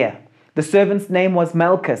right ear. The servant's name was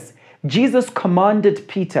Malchus. Jesus commanded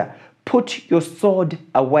Peter, put your sword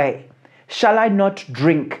away. Shall I not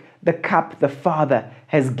drink the cup the Father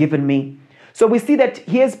has given me? So we see that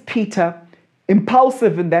here's Peter,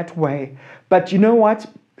 impulsive in that way. But you know what?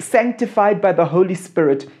 Sanctified by the Holy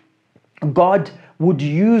Spirit, God would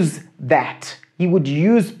use that. He would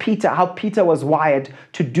use Peter, how Peter was wired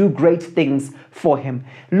to do great things for him.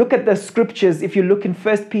 Look at the scriptures. If you look in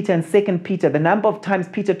 1 Peter and 2 Peter, the number of times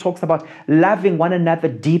Peter talks about loving one another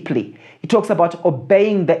deeply. He talks about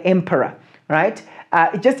obeying the emperor, right?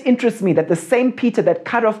 It just interests me that the same Peter that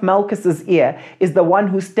cut off Malchus's ear is the one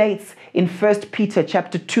who states in 1 Peter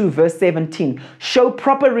chapter 2, verse 17, show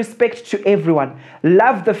proper respect to everyone,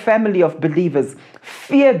 love the family of believers,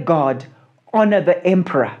 fear God, honor the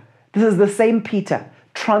emperor. This is the same Peter,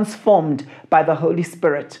 transformed by the Holy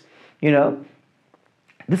Spirit.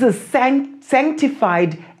 This is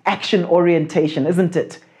sanctified action orientation, isn't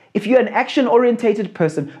it? If you're an action-orientated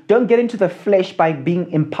person, don't get into the flesh by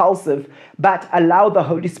being impulsive, but allow the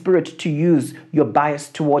Holy Spirit to use your bias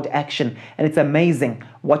toward action. And it's amazing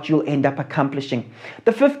what you'll end up accomplishing.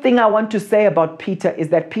 The fifth thing I want to say about Peter is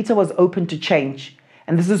that Peter was open to change.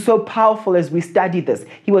 And this is so powerful as we study this.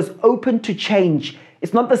 He was open to change.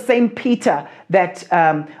 It's not the same Peter that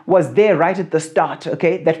was there right at the start,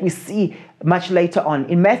 okay, that we see much later on.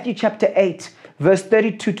 In Matthew chapter 8, verse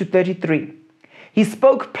 32-33, he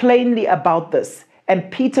spoke plainly about this,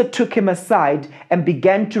 and Peter took him aside and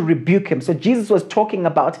began to rebuke him. So Jesus was talking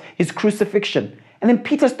about his crucifixion, and then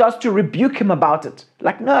Peter starts to rebuke him about it.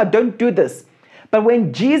 Like, no, don't do this. But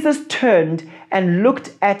when Jesus turned and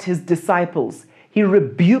looked at his disciples, he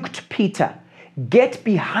rebuked Peter. Get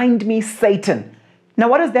behind me, Satan. Now,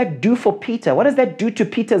 what does that do for Peter? What does that do to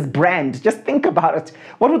Peter's brand? Just think about it.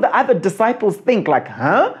 What would the other disciples think? Like,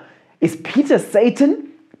 huh? Is Peter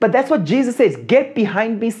Satan? But that's what Jesus says. Get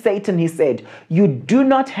behind me, Satan, he said. You do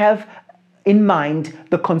not have in mind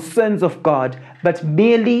the concerns of God, but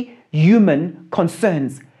merely human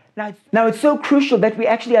concerns. Now, it's so crucial that we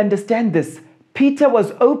actually understand this. Peter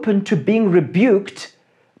was open to being rebuked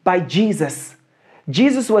by Jesus.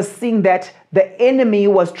 Jesus was seeing that the enemy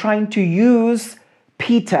was trying to use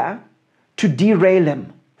Peter to derail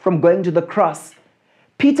him from going to the cross.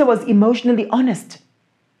 Peter was emotionally honest.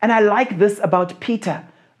 And I like this about Peter,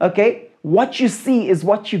 okay? What you see is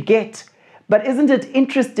what you get. But isn't it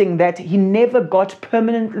interesting that he never got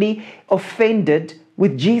permanently offended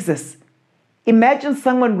with Jesus? Imagine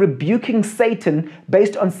someone rebuking Satan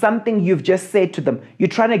based on something you've just said to them. You're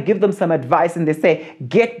trying to give them some advice and they say,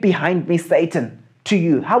 get behind me, Satan, to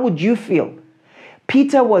you. How would you feel?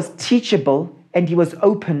 Peter was teachable and he was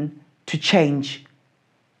open to change.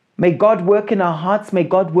 May God work in our hearts, may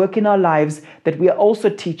God work in our lives, that we are also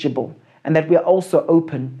teachable and that we are also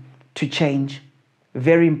open to change.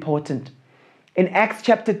 Very important. In Acts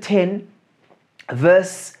chapter 10, I'm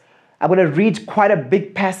going to read quite a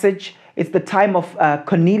big passage. It's the time of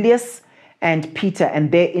Cornelius and Peter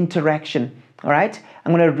and their interaction. All right?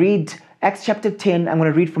 I'm going to read Acts chapter 10. I'm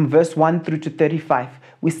going to read from verse 1 through to 35.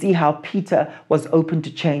 We see how Peter was open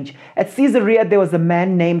to change. At Caesarea, there was a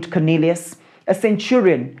man named Cornelius, a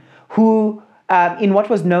centurion, who, in what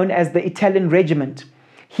was known as the Italian regiment,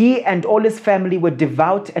 he and all his family were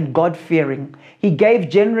devout and God-fearing. He gave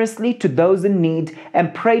generously to those in need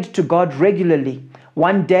and prayed to God regularly.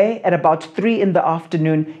 One day, at about 3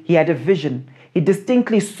 p.m, he had a vision. He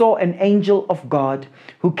distinctly saw an angel of God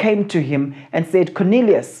who came to him and said,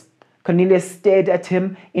 Cornelius. Cornelius stared at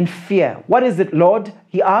him in fear. What is it, Lord?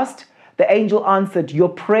 He asked. The angel answered, your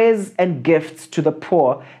prayers and gifts to the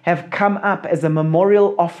poor have come up as a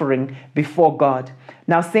memorial offering before God.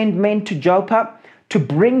 Now send men to Joppa to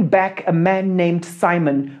bring back a man named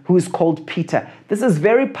Simon, who is called Peter. This is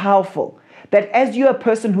very powerful, that as you're a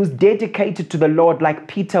person who's dedicated to the Lord like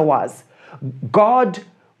Peter was, God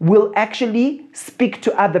will actually speak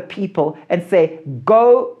to other people and say,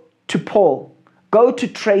 go to Paul, go to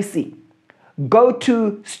Tracy, go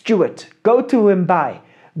to Stuart, go to Wimbai,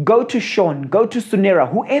 go to Sean, go to Sunera,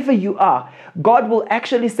 whoever you are. God will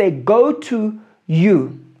actually say, go to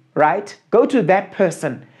you, right? Go to that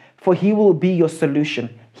person, for he will be your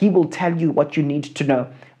solution. He will tell you what you need to know.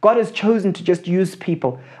 God has chosen to just use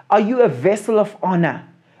people. Are you a vessel of honor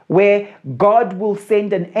where God will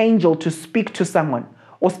send an angel to speak to someone,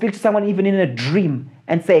 or speak to someone even in a dream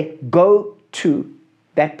and say, go to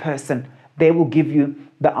that person. They will give you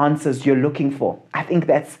the answers you're looking for. I think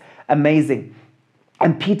that's amazing.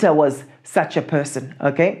 And Peter was such a person,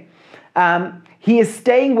 okay? He is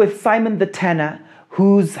staying with Simon the tanner,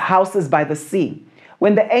 whose house is by the sea.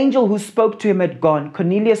 When the angel who spoke to him had gone,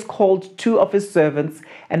 Cornelius called 2 of his servants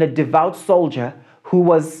and a devout soldier who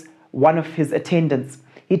was one of his attendants.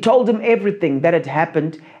 He told him everything that had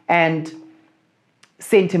happened and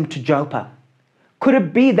sent him to Joppa. Could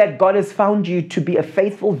it be that God has found you to be a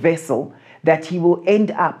faithful vessel, that he will end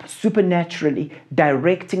up supernaturally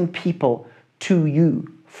directing people to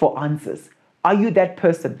you for answers? Are you that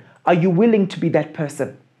person? Are you willing to be that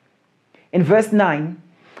person? In verse 9,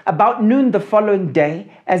 about noon the following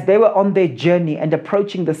day, as they were on their journey and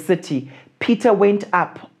approaching the city, Peter went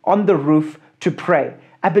up on the roof to pray.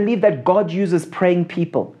 I believe that God uses praying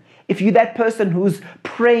people. If you're that person who's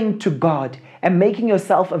praying to God and making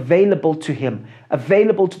yourself available to him,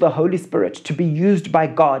 available to the Holy Spirit to be used by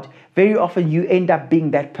God, very often you end up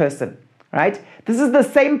being that person, right? This is the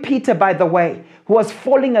same Peter, by the way, who was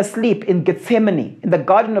falling asleep in Gethsemane, in the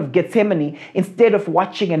Garden of Gethsemane, instead of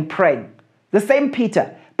watching and praying. The same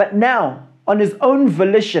Peter, but now, on his own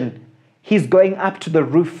volition, he's going up to the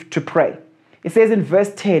roof to pray. It says in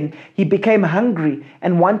verse 10, he became hungry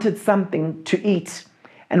and wanted something to eat.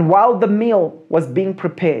 And while the meal was being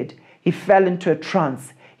prepared, he fell into a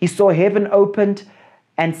trance. He saw heaven opened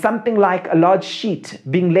and something like a large sheet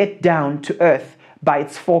being let down to earth by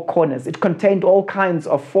its 4 corners. It contained all kinds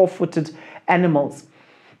of 4-footed animals,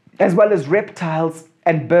 as well as reptiles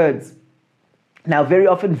and birds. Now, very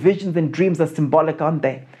often visions and dreams are symbolic, aren't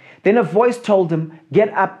they? Then a voice told him, get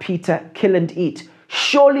up, Peter, kill and eat.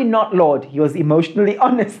 Surely not, Lord. He was emotionally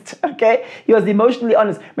honest, okay? He was emotionally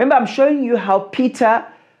honest. Remember, I'm showing you how Peter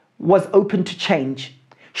was open to change.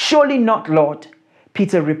 Surely not, Lord,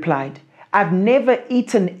 Peter replied. I've never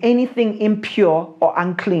eaten anything impure or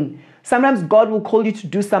unclean. Sometimes God will call you to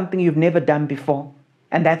do something you've never done before,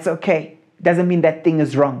 and that's okay. It doesn't mean that thing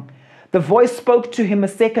is wrong. The voice spoke to him a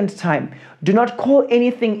second time. Do not call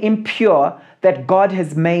anything impure that God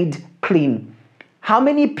has made clean. How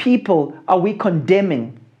many people are we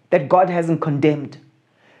condemning that God hasn't condemned?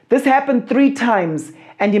 This happened 3 times,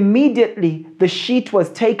 and immediately the sheet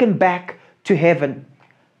was taken back to heaven.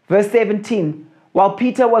 Verse 17, while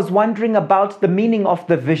Peter was wondering about the meaning of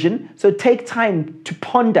the vision, so take time to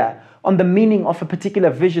ponder on the meaning of a particular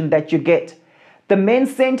vision that you get. The men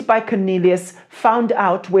sent by Cornelius found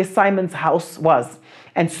out where Simon's house was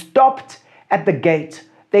and stopped at the gate.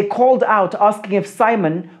 They called out asking if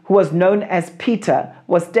Simon, who was known as Peter,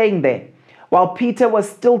 was staying there. While Peter was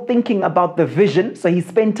still thinking about the vision, so he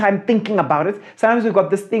spent time thinking about it. Sometimes we've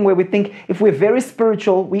got this thing where we think if we're very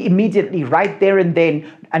spiritual, we immediately, right there and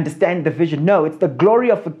then, understand the vision. No, it's the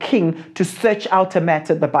glory of a king to search out a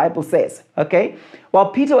matter, the Bible says. Okay? While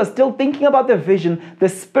Peter was still thinking about the vision, the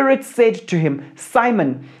Spirit said to him,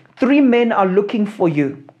 Simon, 3 men are looking for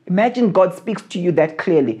you. Imagine God speaks to you that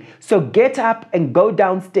clearly. So get up and go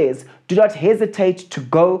downstairs. Do not hesitate to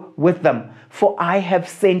go with them, for I have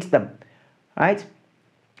sent them. Right?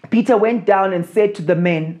 Peter went down and said to the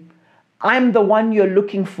men, I'm the one you're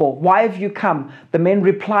looking for. Why have you come? The men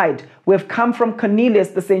replied, we have come from Cornelius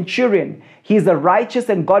the centurion. He is a righteous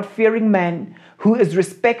and God-fearing man who is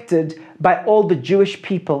respected by all the Jewish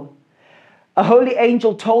people. A holy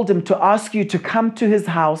angel told him to ask you to come to his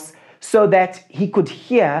house so that he could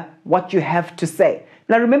hear what you have to say.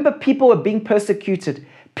 Now remember, people were being persecuted.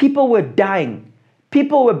 People were dying.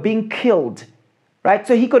 People were being killed. Right?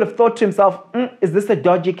 So he could have thought to himself, is this a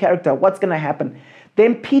dodgy character? What's going to happen?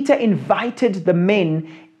 Then Peter invited the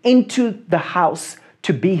men into the house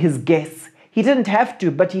to be his guests. He didn't have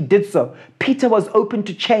to, but he did so. Peter was open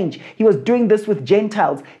to change. He was doing this with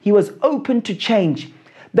Gentiles. He was open to change.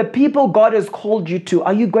 The people God has called you to,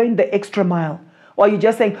 are you going the extra mile? Or are you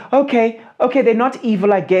just saying, okay, they're not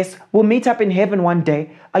evil, I guess. We'll meet up in heaven one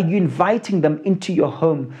day. Are you inviting them into your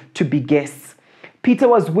home to be guests? Peter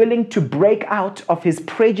was willing to break out of his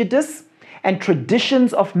prejudice and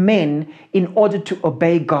traditions of men in order to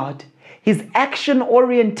obey God. His action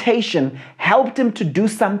orientation helped him to do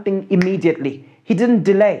something immediately. He didn't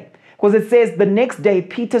delay. Because it says the next day,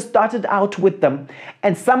 Peter started out with them,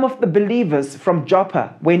 and some of the believers from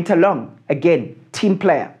Joppa went along. Again, team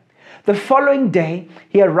player. The following day,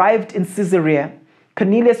 he arrived in Caesarea.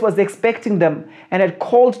 Cornelius was expecting them and had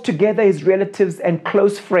called together his relatives and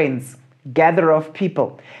close friends. Gatherer of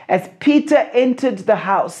people. As Peter entered the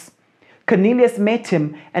house, Cornelius met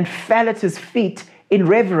him and fell at his feet in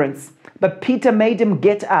reverence. But Peter made him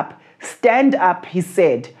get up. Stand up, he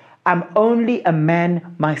said. I'm only a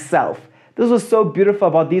man myself. This was so beautiful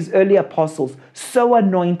about these early apostles, so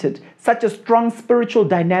anointed, such a strong spiritual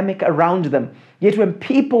dynamic around them. Yet when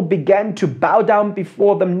people began to bow down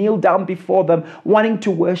before them, kneel down before them, wanting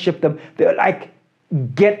to worship them, they were like,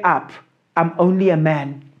 get up. I'm only a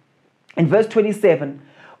man. In verse 27,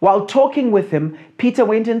 while talking with him, Peter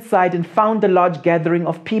went inside and found a large gathering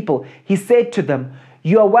of people. He said to them,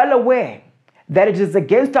 you are well aware that it is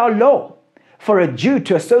against our law for a Jew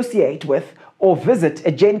to associate with or visit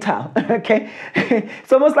a Gentile. Okay?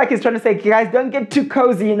 It's almost like he's trying to say, guys, don't get too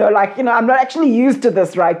cozy, I'm not actually used to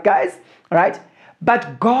this, right, guys? All right?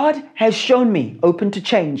 But God has shown me, open to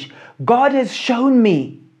change, God has shown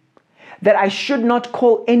me that I should not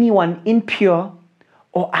call anyone impure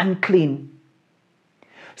or unclean.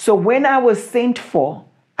 So when I was sent for,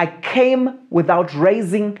 I came without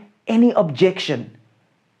raising any objection.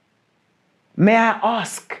 May I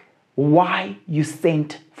ask why you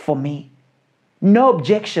sent for me? No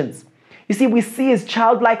objections. You see, we see his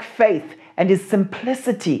childlike faith and his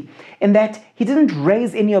simplicity in that he didn't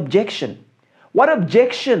raise any objection. What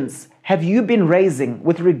objections have you been raising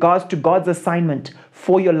with regards to God's assignment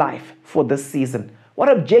for your life for this season? What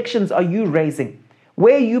objections are you raising?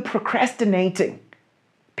 Where are you procrastinating?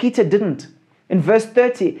 Peter didn't. In verse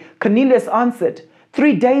 30, Cornelius answered,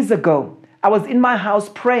 3 days ago, I was in my house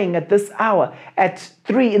praying at this hour at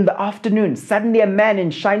 3 in the afternoon. Suddenly a man in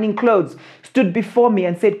shining clothes stood before me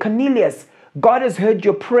and said, Cornelius, God has heard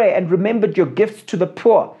your prayer and remembered your gifts to the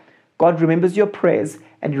poor. God remembers your prayers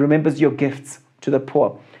and he remembers your gifts to the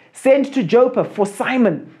poor. Send to Joppa for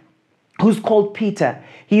Simon, who's called Peter.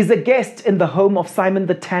 He is a guest in the home of Simon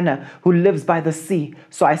the tanner, who lives by the sea.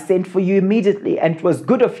 So I sent for you immediately, and it was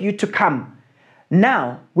good of you to come.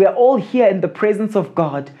 Now we are all here in the presence of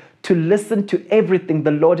God to listen to everything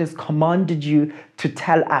the Lord has commanded you to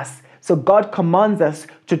tell us. So God commands us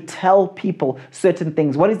to tell people certain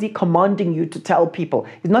things. What is he commanding you to tell people?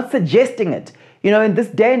 He's not suggesting it. You know, in this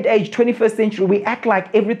day and age, 21st century, we act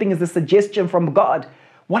like everything is a suggestion from God.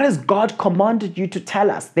 What has God commanded you to tell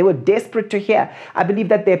us? They were desperate to hear. I believe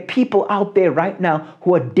that there are people out there right now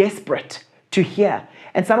who are desperate to hear.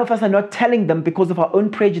 And some of us are not telling them because of our own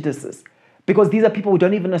prejudices, because these are people we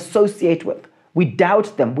don't even associate with. We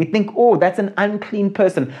doubt them. We think, oh, that's an unclean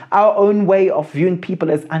person. Our own way of viewing people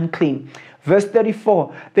as unclean. Verse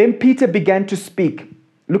 34, then Peter began to speak.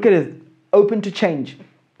 Look at it, open to change.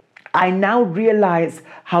 I now realize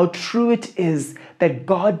how true it is that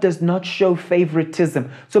God does not show favoritism.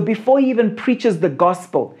 So before he even preaches the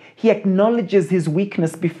gospel, he acknowledges his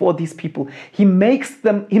weakness before these people. He makes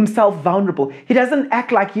them himself vulnerable. He doesn't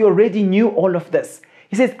act like he already knew all of this.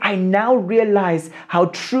 He says, I now realize how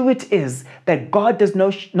true it is that God does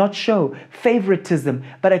not show favoritism,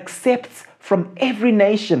 but accepts from every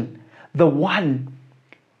nation the one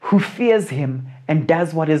who fears him and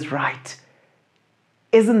does what is right.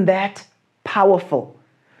 Isn't that powerful?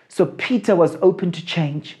 So Peter was open to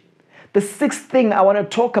change. The sixth thing I want to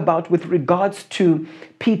talk about with regards to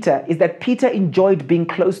Peter is that Peter enjoyed being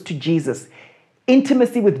close to Jesus.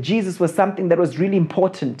 Intimacy with Jesus was something that was really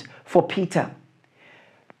important for Peter.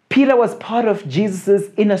 Peter was part of Jesus's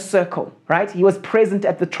inner circle, right? He was present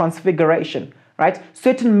at the transfiguration, right?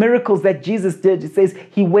 Certain miracles that Jesus did, it says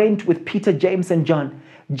he went with Peter, James, and John.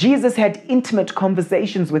 Jesus had intimate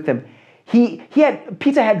conversations with him.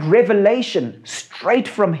 Peter had revelation straight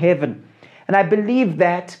from heaven. And I believe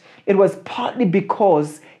that it was partly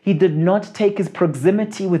because he did not take his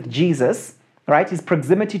proximity with Jesus, right? His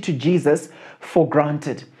proximity to Jesus for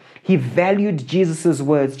granted. He valued Jesus's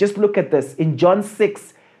words. Just look at this in John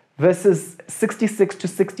 6, verses 66 to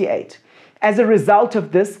 68. As a result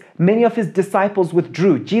of this, many of his disciples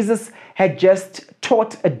withdrew. Jesus had just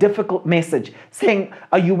taught a difficult message, saying,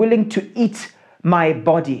 are you willing to eat my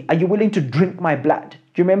body? Are you willing to drink my blood? Do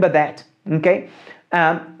you remember that? Okay.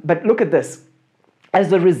 But look at this.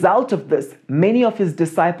 As a result of this, many of his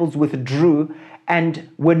disciples withdrew and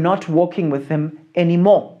were not walking with him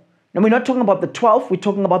anymore. Now, we're not talking about the 12, we're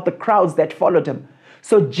talking about the crowds that followed him.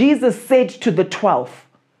 So Jesus said to the 12,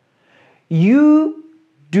 you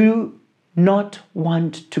do not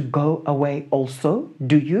want to go away also,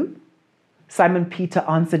 do you? Simon Peter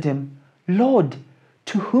answered him, Lord,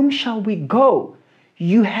 to whom shall we go?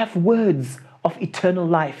 You have words of eternal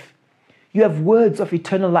life. You have words of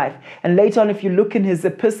eternal life. And later on, if you look in his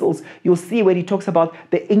epistles, you'll see when he talks about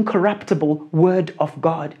the incorruptible word of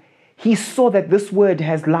God. He saw that this word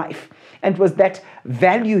has life. And it was that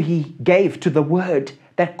value he gave to the word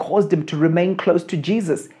that caused him to remain close to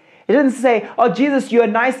Jesus. He didn't say, oh, Jesus, you're a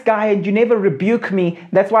nice guy and you never rebuke me.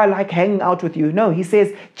 That's why I like hanging out with you. No, he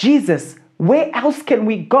says, Jesus, where else can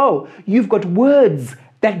we go? You've got words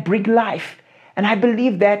that bring life. And I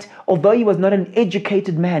believe that although he was not an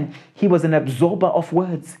educated man, he was an absorber of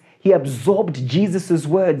words. He absorbed Jesus's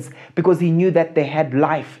words because he knew that they had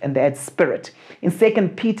life and they had spirit. In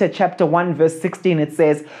 2 Peter chapter 1, verse 16, it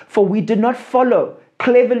says, for we did not follow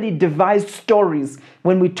cleverly devised stories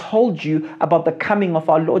when we told you about the coming of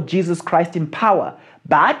our Lord Jesus Christ in power,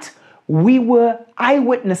 but we were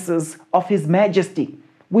eyewitnesses of his majesty.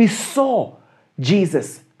 We saw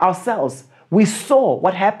Jesus ourselves. We saw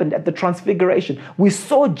what happened at the transfiguration. We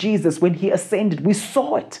saw Jesus when he ascended. We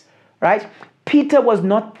saw it, right? Peter was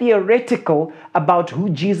not theoretical about who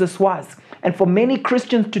Jesus was. And for many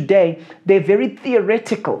Christians today, they're very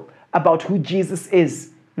theoretical about who Jesus is.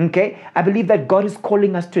 Okay? I believe that God is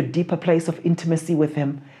calling us to a deeper place of intimacy with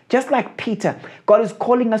him. Just like Peter, God is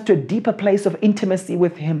calling us to a deeper place of intimacy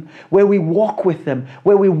with him, where we walk with him,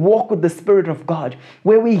 where we walk with the Spirit of God,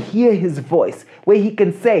 where we hear his voice, where he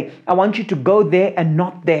can say, I want you to go there and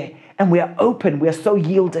not there. And we are open. We are so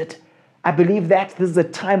yielded. I believe that this is a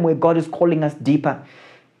time where God is calling us deeper.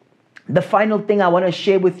 The final thing I want to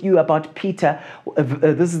share with you about Peter,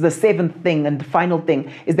 this is the seventh thing and the final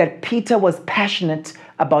thing, is that Peter was passionate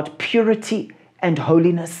about purity and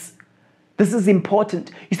holiness. This is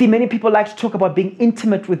important. You see, many people like to talk about being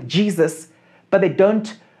intimate with Jesus, but they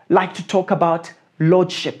don't like to talk about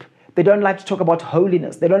lordship. They don't like to talk about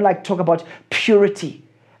holiness. They don't like to talk about purity.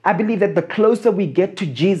 I believe that the closer we get to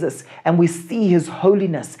Jesus and we see his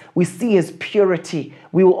holiness, we see his purity,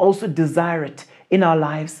 we will also desire it in our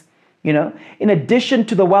lives. You know, in addition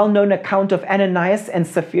to the well-known account of Ananias and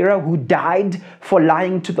Sapphira who died for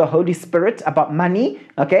lying to the Holy Spirit about money,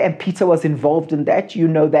 okay, and Peter was involved in that, you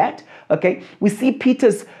know that, okay, we see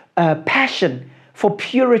Peter's passion for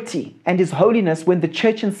purity and his holiness when the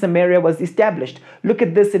church in Samaria was established. Look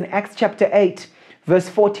at this in Acts chapter 8, verse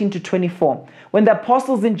 14 to 24. When the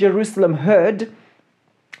apostles in Jerusalem heard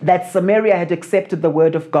that Samaria had accepted the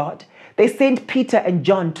word of God, they sent Peter and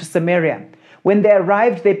John to Samaria. When they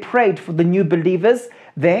arrived, they prayed for the new believers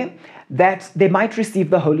there that they might receive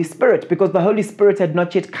the Holy Spirit, because the Holy Spirit had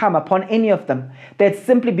not yet come upon any of them. They had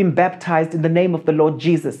simply been baptized in the name of the Lord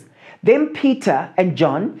Jesus. Then Peter and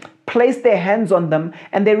John placed their hands on them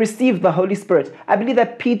and they received the Holy Spirit. I believe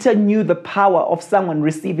that Peter knew the power of someone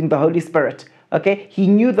receiving the Holy Spirit. Okay, he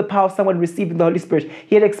knew the power of someone receiving the Holy Spirit.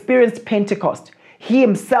 He had experienced Pentecost. He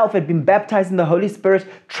himself had been baptized in the Holy Spirit,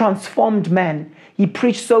 transformed man. He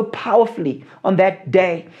preached so powerfully on that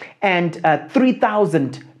day, and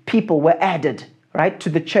 3,000 people were added, right, to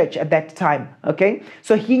the church at that time. Okay,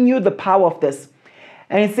 so he knew the power of this.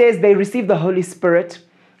 And it says they received the Holy Spirit.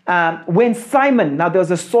 When Simon, now there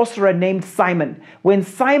was a sorcerer named Simon, when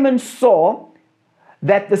Simon saw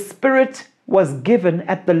that the Spirit was given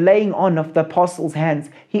at the laying on of the apostles' hands,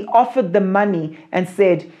 he offered them money and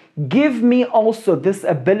said, "Give me also this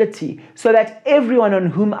ability, so that everyone on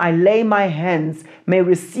whom I lay my hands may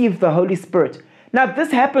receive the Holy Spirit." Now, if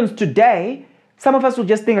this happens today, some of us will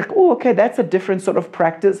just think like, "Oh, okay, that's a different sort of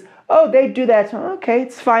practice. Oh, they do that. Okay,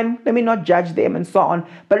 it's fine. Let me not judge them," and so on.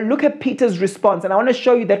 But look at Peter's response. And I want to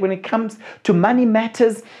show you that when it comes to money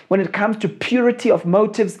matters, when it comes to purity of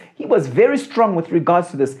motives, he was very strong with regards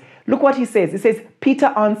to this. Look what he says. He says,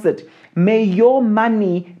 Peter answered, "May your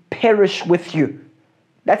money perish with you."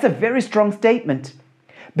 That's a very strong statement.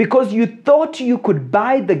 Because you thought you could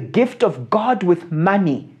buy the gift of God with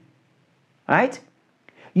money. Right?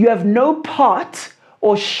 You have no part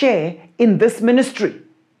or share in this ministry.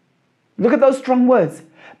 Look at those strong words.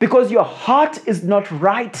 Because your heart is not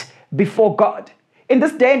right before God. In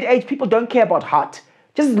this day and age, people don't care about heart.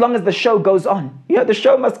 Just as long as the show goes on. You know, the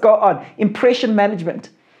show must go on. Impression management.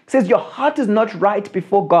 It says your heart is not right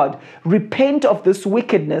before God. Repent of this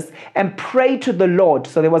wickedness and pray to the Lord.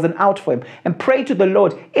 So there was an out for him. And pray to the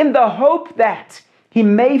Lord in the hope that he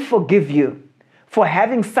may forgive you for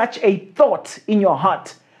having such a thought in your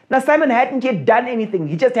heart. Now, Simon hadn't yet done anything.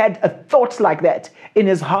 He just had a thought like that in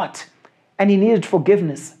his heart. And he needed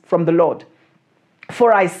forgiveness from the Lord.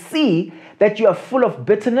 "For I see that you are full of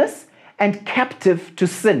bitterness and captive to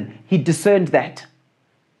sin." He discerned that.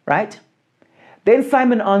 Right? Then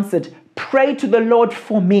Simon answered, "Pray to the Lord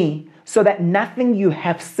for me, so that nothing you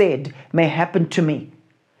have said may happen to me."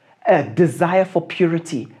 A desire for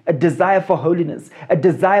purity, a desire for holiness, a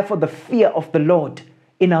desire for the fear of the Lord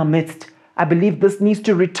in our midst. I believe this needs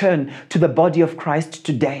to return to the body of Christ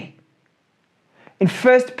today. In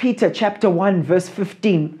 1 Peter chapter 1, verse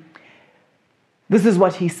 15, this is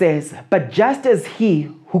what he says, "But just as he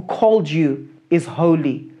who called you is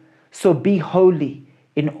holy, so be holy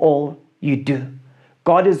in all you do."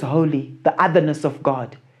 God is holy, the otherness of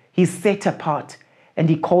God. He's set apart, and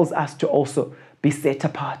he calls us to also be set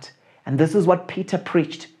apart. And this is what Peter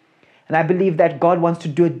preached. And I believe that God wants to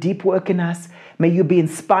do a deep work in us. May you be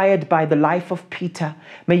inspired by the life of Peter.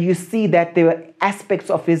 May you see that there were aspects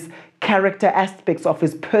of his character, aspects of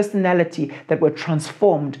his personality that were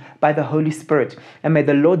transformed by the Holy Spirit. And may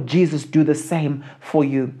the Lord Jesus do the same for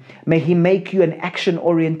you. May he make you an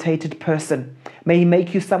action-orientated person. May he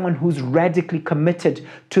make you someone who's radically committed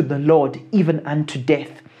to the Lord, even unto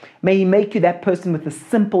death. May he make you that person with a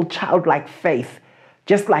simple childlike faith,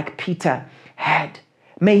 just like Peter had.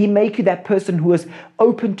 May he make you that person who is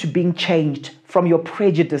open to being changed from your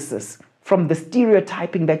prejudices, from the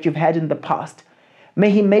stereotyping that you've had in the past.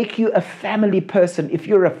 May he make you a family person. If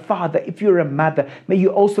you're a father, if you're a mother, may you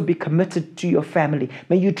also be committed to your family.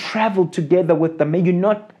 May you travel together with them. May you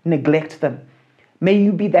not neglect them. May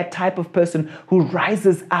you be that type of person who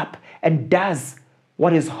rises up and does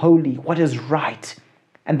what is holy, what is right,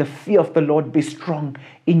 and the fear of the Lord be strong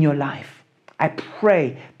in your life. I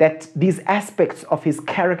pray that these aspects of his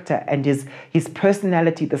character and his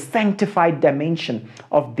personality, the sanctified dimension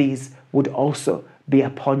of these, would also be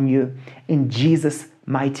upon you. In Jesus'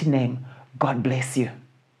 mighty name, God bless you.